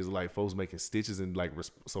in days like folks making stitches and like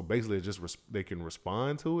so basically it's just they can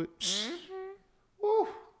respond to it. Woo.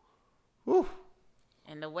 Woo.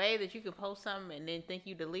 And the way that you can post something and then think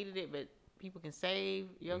you deleted it, but people can save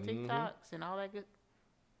your TikToks and all that good.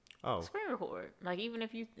 Oh, screen record. Like even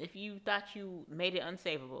if you thought you made it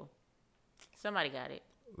unsavable, somebody got it.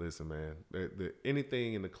 Listen, man,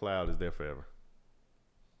 anything in the cloud is there forever.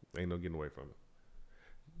 Ain't no getting away from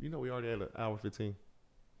it. We already had an hour 15.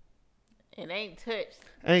 It ain't touched.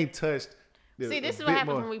 See, this is what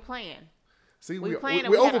happens when we playing. See, we're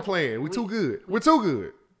overplaying. We're too good. We're too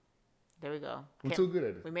good. There we go. We're too good at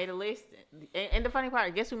it. We made a list. And the funny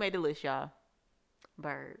part, guess who made the list, y'all?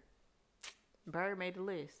 Bird made the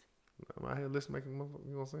list. I had a list making, you know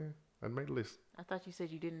what I'm saying? I made a list. I thought you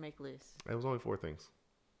said you didn't make lists. It was only 4 things.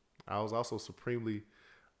 I was also supremely,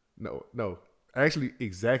 no. Actually,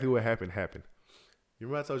 exactly what happened. You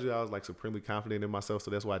remember I told you I was like supremely confident in myself, so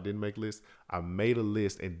that's why I didn't make lists. I made a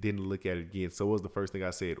list and didn't look at it again. So what was the first thing I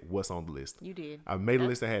said? What's on the list? You did. I made a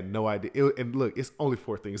list. I had no idea. And look, it's only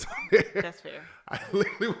 4 things on there. That's fair. I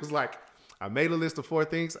literally was like, I made a list of 4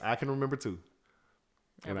 things. I can remember 2.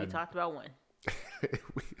 And we talked about 1.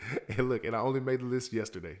 And look, and I only made the list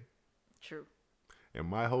yesterday. True. And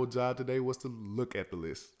my whole job today was to look at the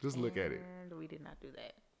list. Just look at it. And we did not do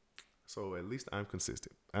that. So at least I'm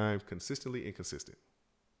consistent. I'm consistently inconsistent.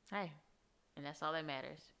 Hey, and that's all that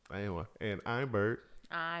matters. I am one. And I'm Bird.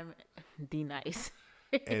 I'm D-Nice.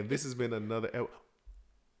 And this has been another...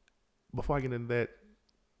 Before I get into that,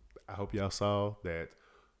 I hope y'all saw that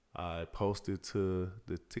I posted to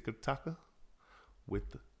the TikToker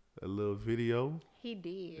with a little video. He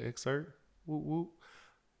did. Excerpt. Whoop, whoop.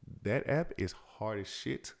 That app is hard as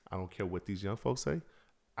shit. I don't care what these young folks say.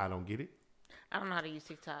 I don't get it. I don't know how to use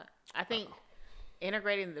TikTok. I think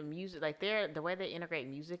integrating the music, like the way they integrate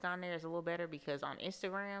music on there is a little better, because on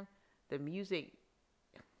Instagram, the music,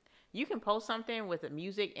 you can post something with the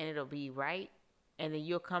music and it'll be right, and then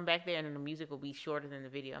you'll come back there and then the music will be shorter than the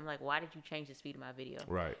video. I'm like, why did you change the speed of my video?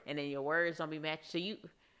 Right. And then your words don't be matched. So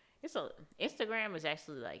Instagram is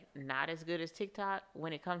actually like not as good as TikTok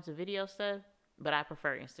when it comes to video stuff, but I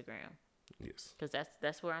prefer Instagram. Yes. Because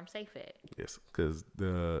that's where I'm safe at. Yes, because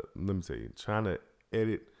let me tell you, trying to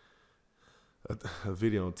edit a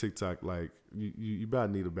video on TikTok, like you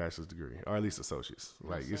about need a bachelor's degree or at least associates.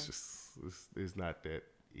 Like it's not that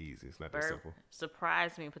easy. It's not that simple.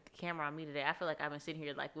 Surprised me and put the camera on me today. I feel like I've been sitting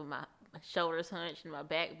here like with my shoulders hunched and my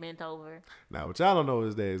back bent over. Now, what y'all don't know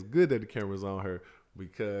is that it's good that the camera's on her,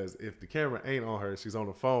 because if the camera ain't on her, she's on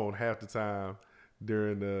the phone half the time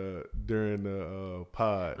during the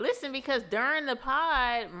pod. Listen, because during the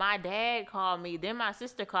pod, my dad called me, then my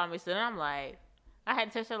sister called me, so then I'm like, I had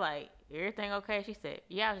to text her like, everything okay? She said,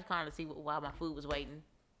 yeah, I was just calling to see why my food was waiting.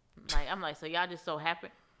 Like, I'm like, so y'all just so happy.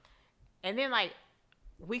 And then like,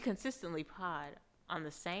 we consistently pod on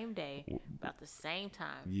the same day, about the same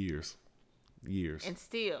time. Years. And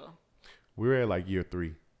still. We're at like year 3.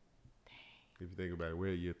 Dang. If you think about it,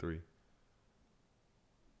 we're at year 3.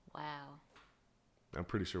 Wow. I'm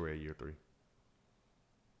pretty sure we're at year 3.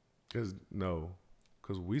 Because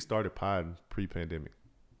we started podding pre-pandemic.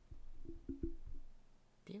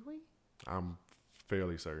 Did we? I'm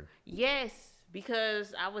fairly certain. Yes,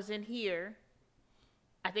 because I was in here.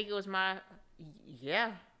 I think it was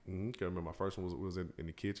yeah. Cause I remember my first one was in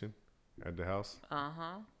the kitchen at the house.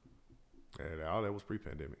 Uh-huh. And all that was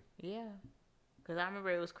pre-pandemic. Yeah. Because I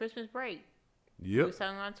remember it was Christmas break. Yep. We were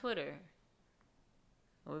talking on Twitter.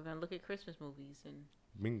 We were going to look at Christmas movies. And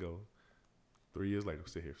bingo. 3 years later, we're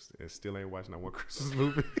still here and still ain't watching that one Christmas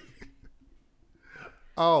movie.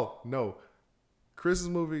 Oh, no. Christmas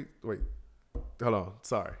movie. Wait. Hold on.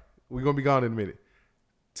 Sorry. We're going to be gone in a minute.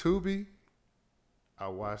 Tubi. I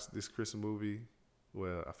watched this Christmas movie.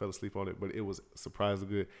 Well, I fell asleep on it, but it was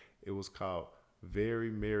surprisingly good. It was called Very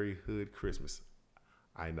Merry Hood Christmas.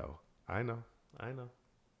 I know. On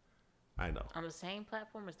the same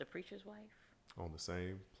platform as The Preacher's Wife? On the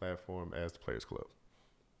same platform as The Players Club.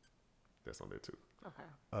 That's on there too. Okay.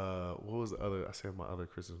 What was the other? I said my other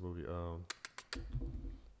Christmas movie.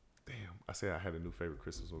 Damn. I said I had a new favorite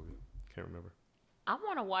Christmas movie. Can't remember. I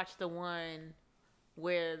want to watch the one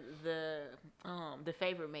where the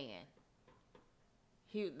favorite man.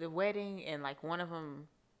 The wedding and like one of them.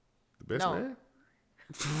 The best man?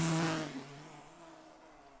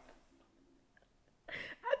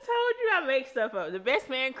 I told you I make stuff up. The best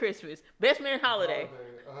man Christmas. Best man holiday.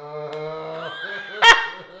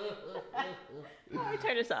 Let me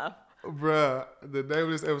turn this off. Bruh, the name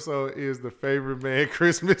of this episode is The Favorite Man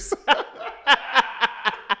Christmas.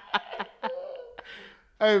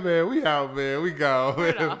 Hey man, we out, man. We go. Turn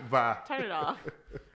it off. Bye. Turn it off.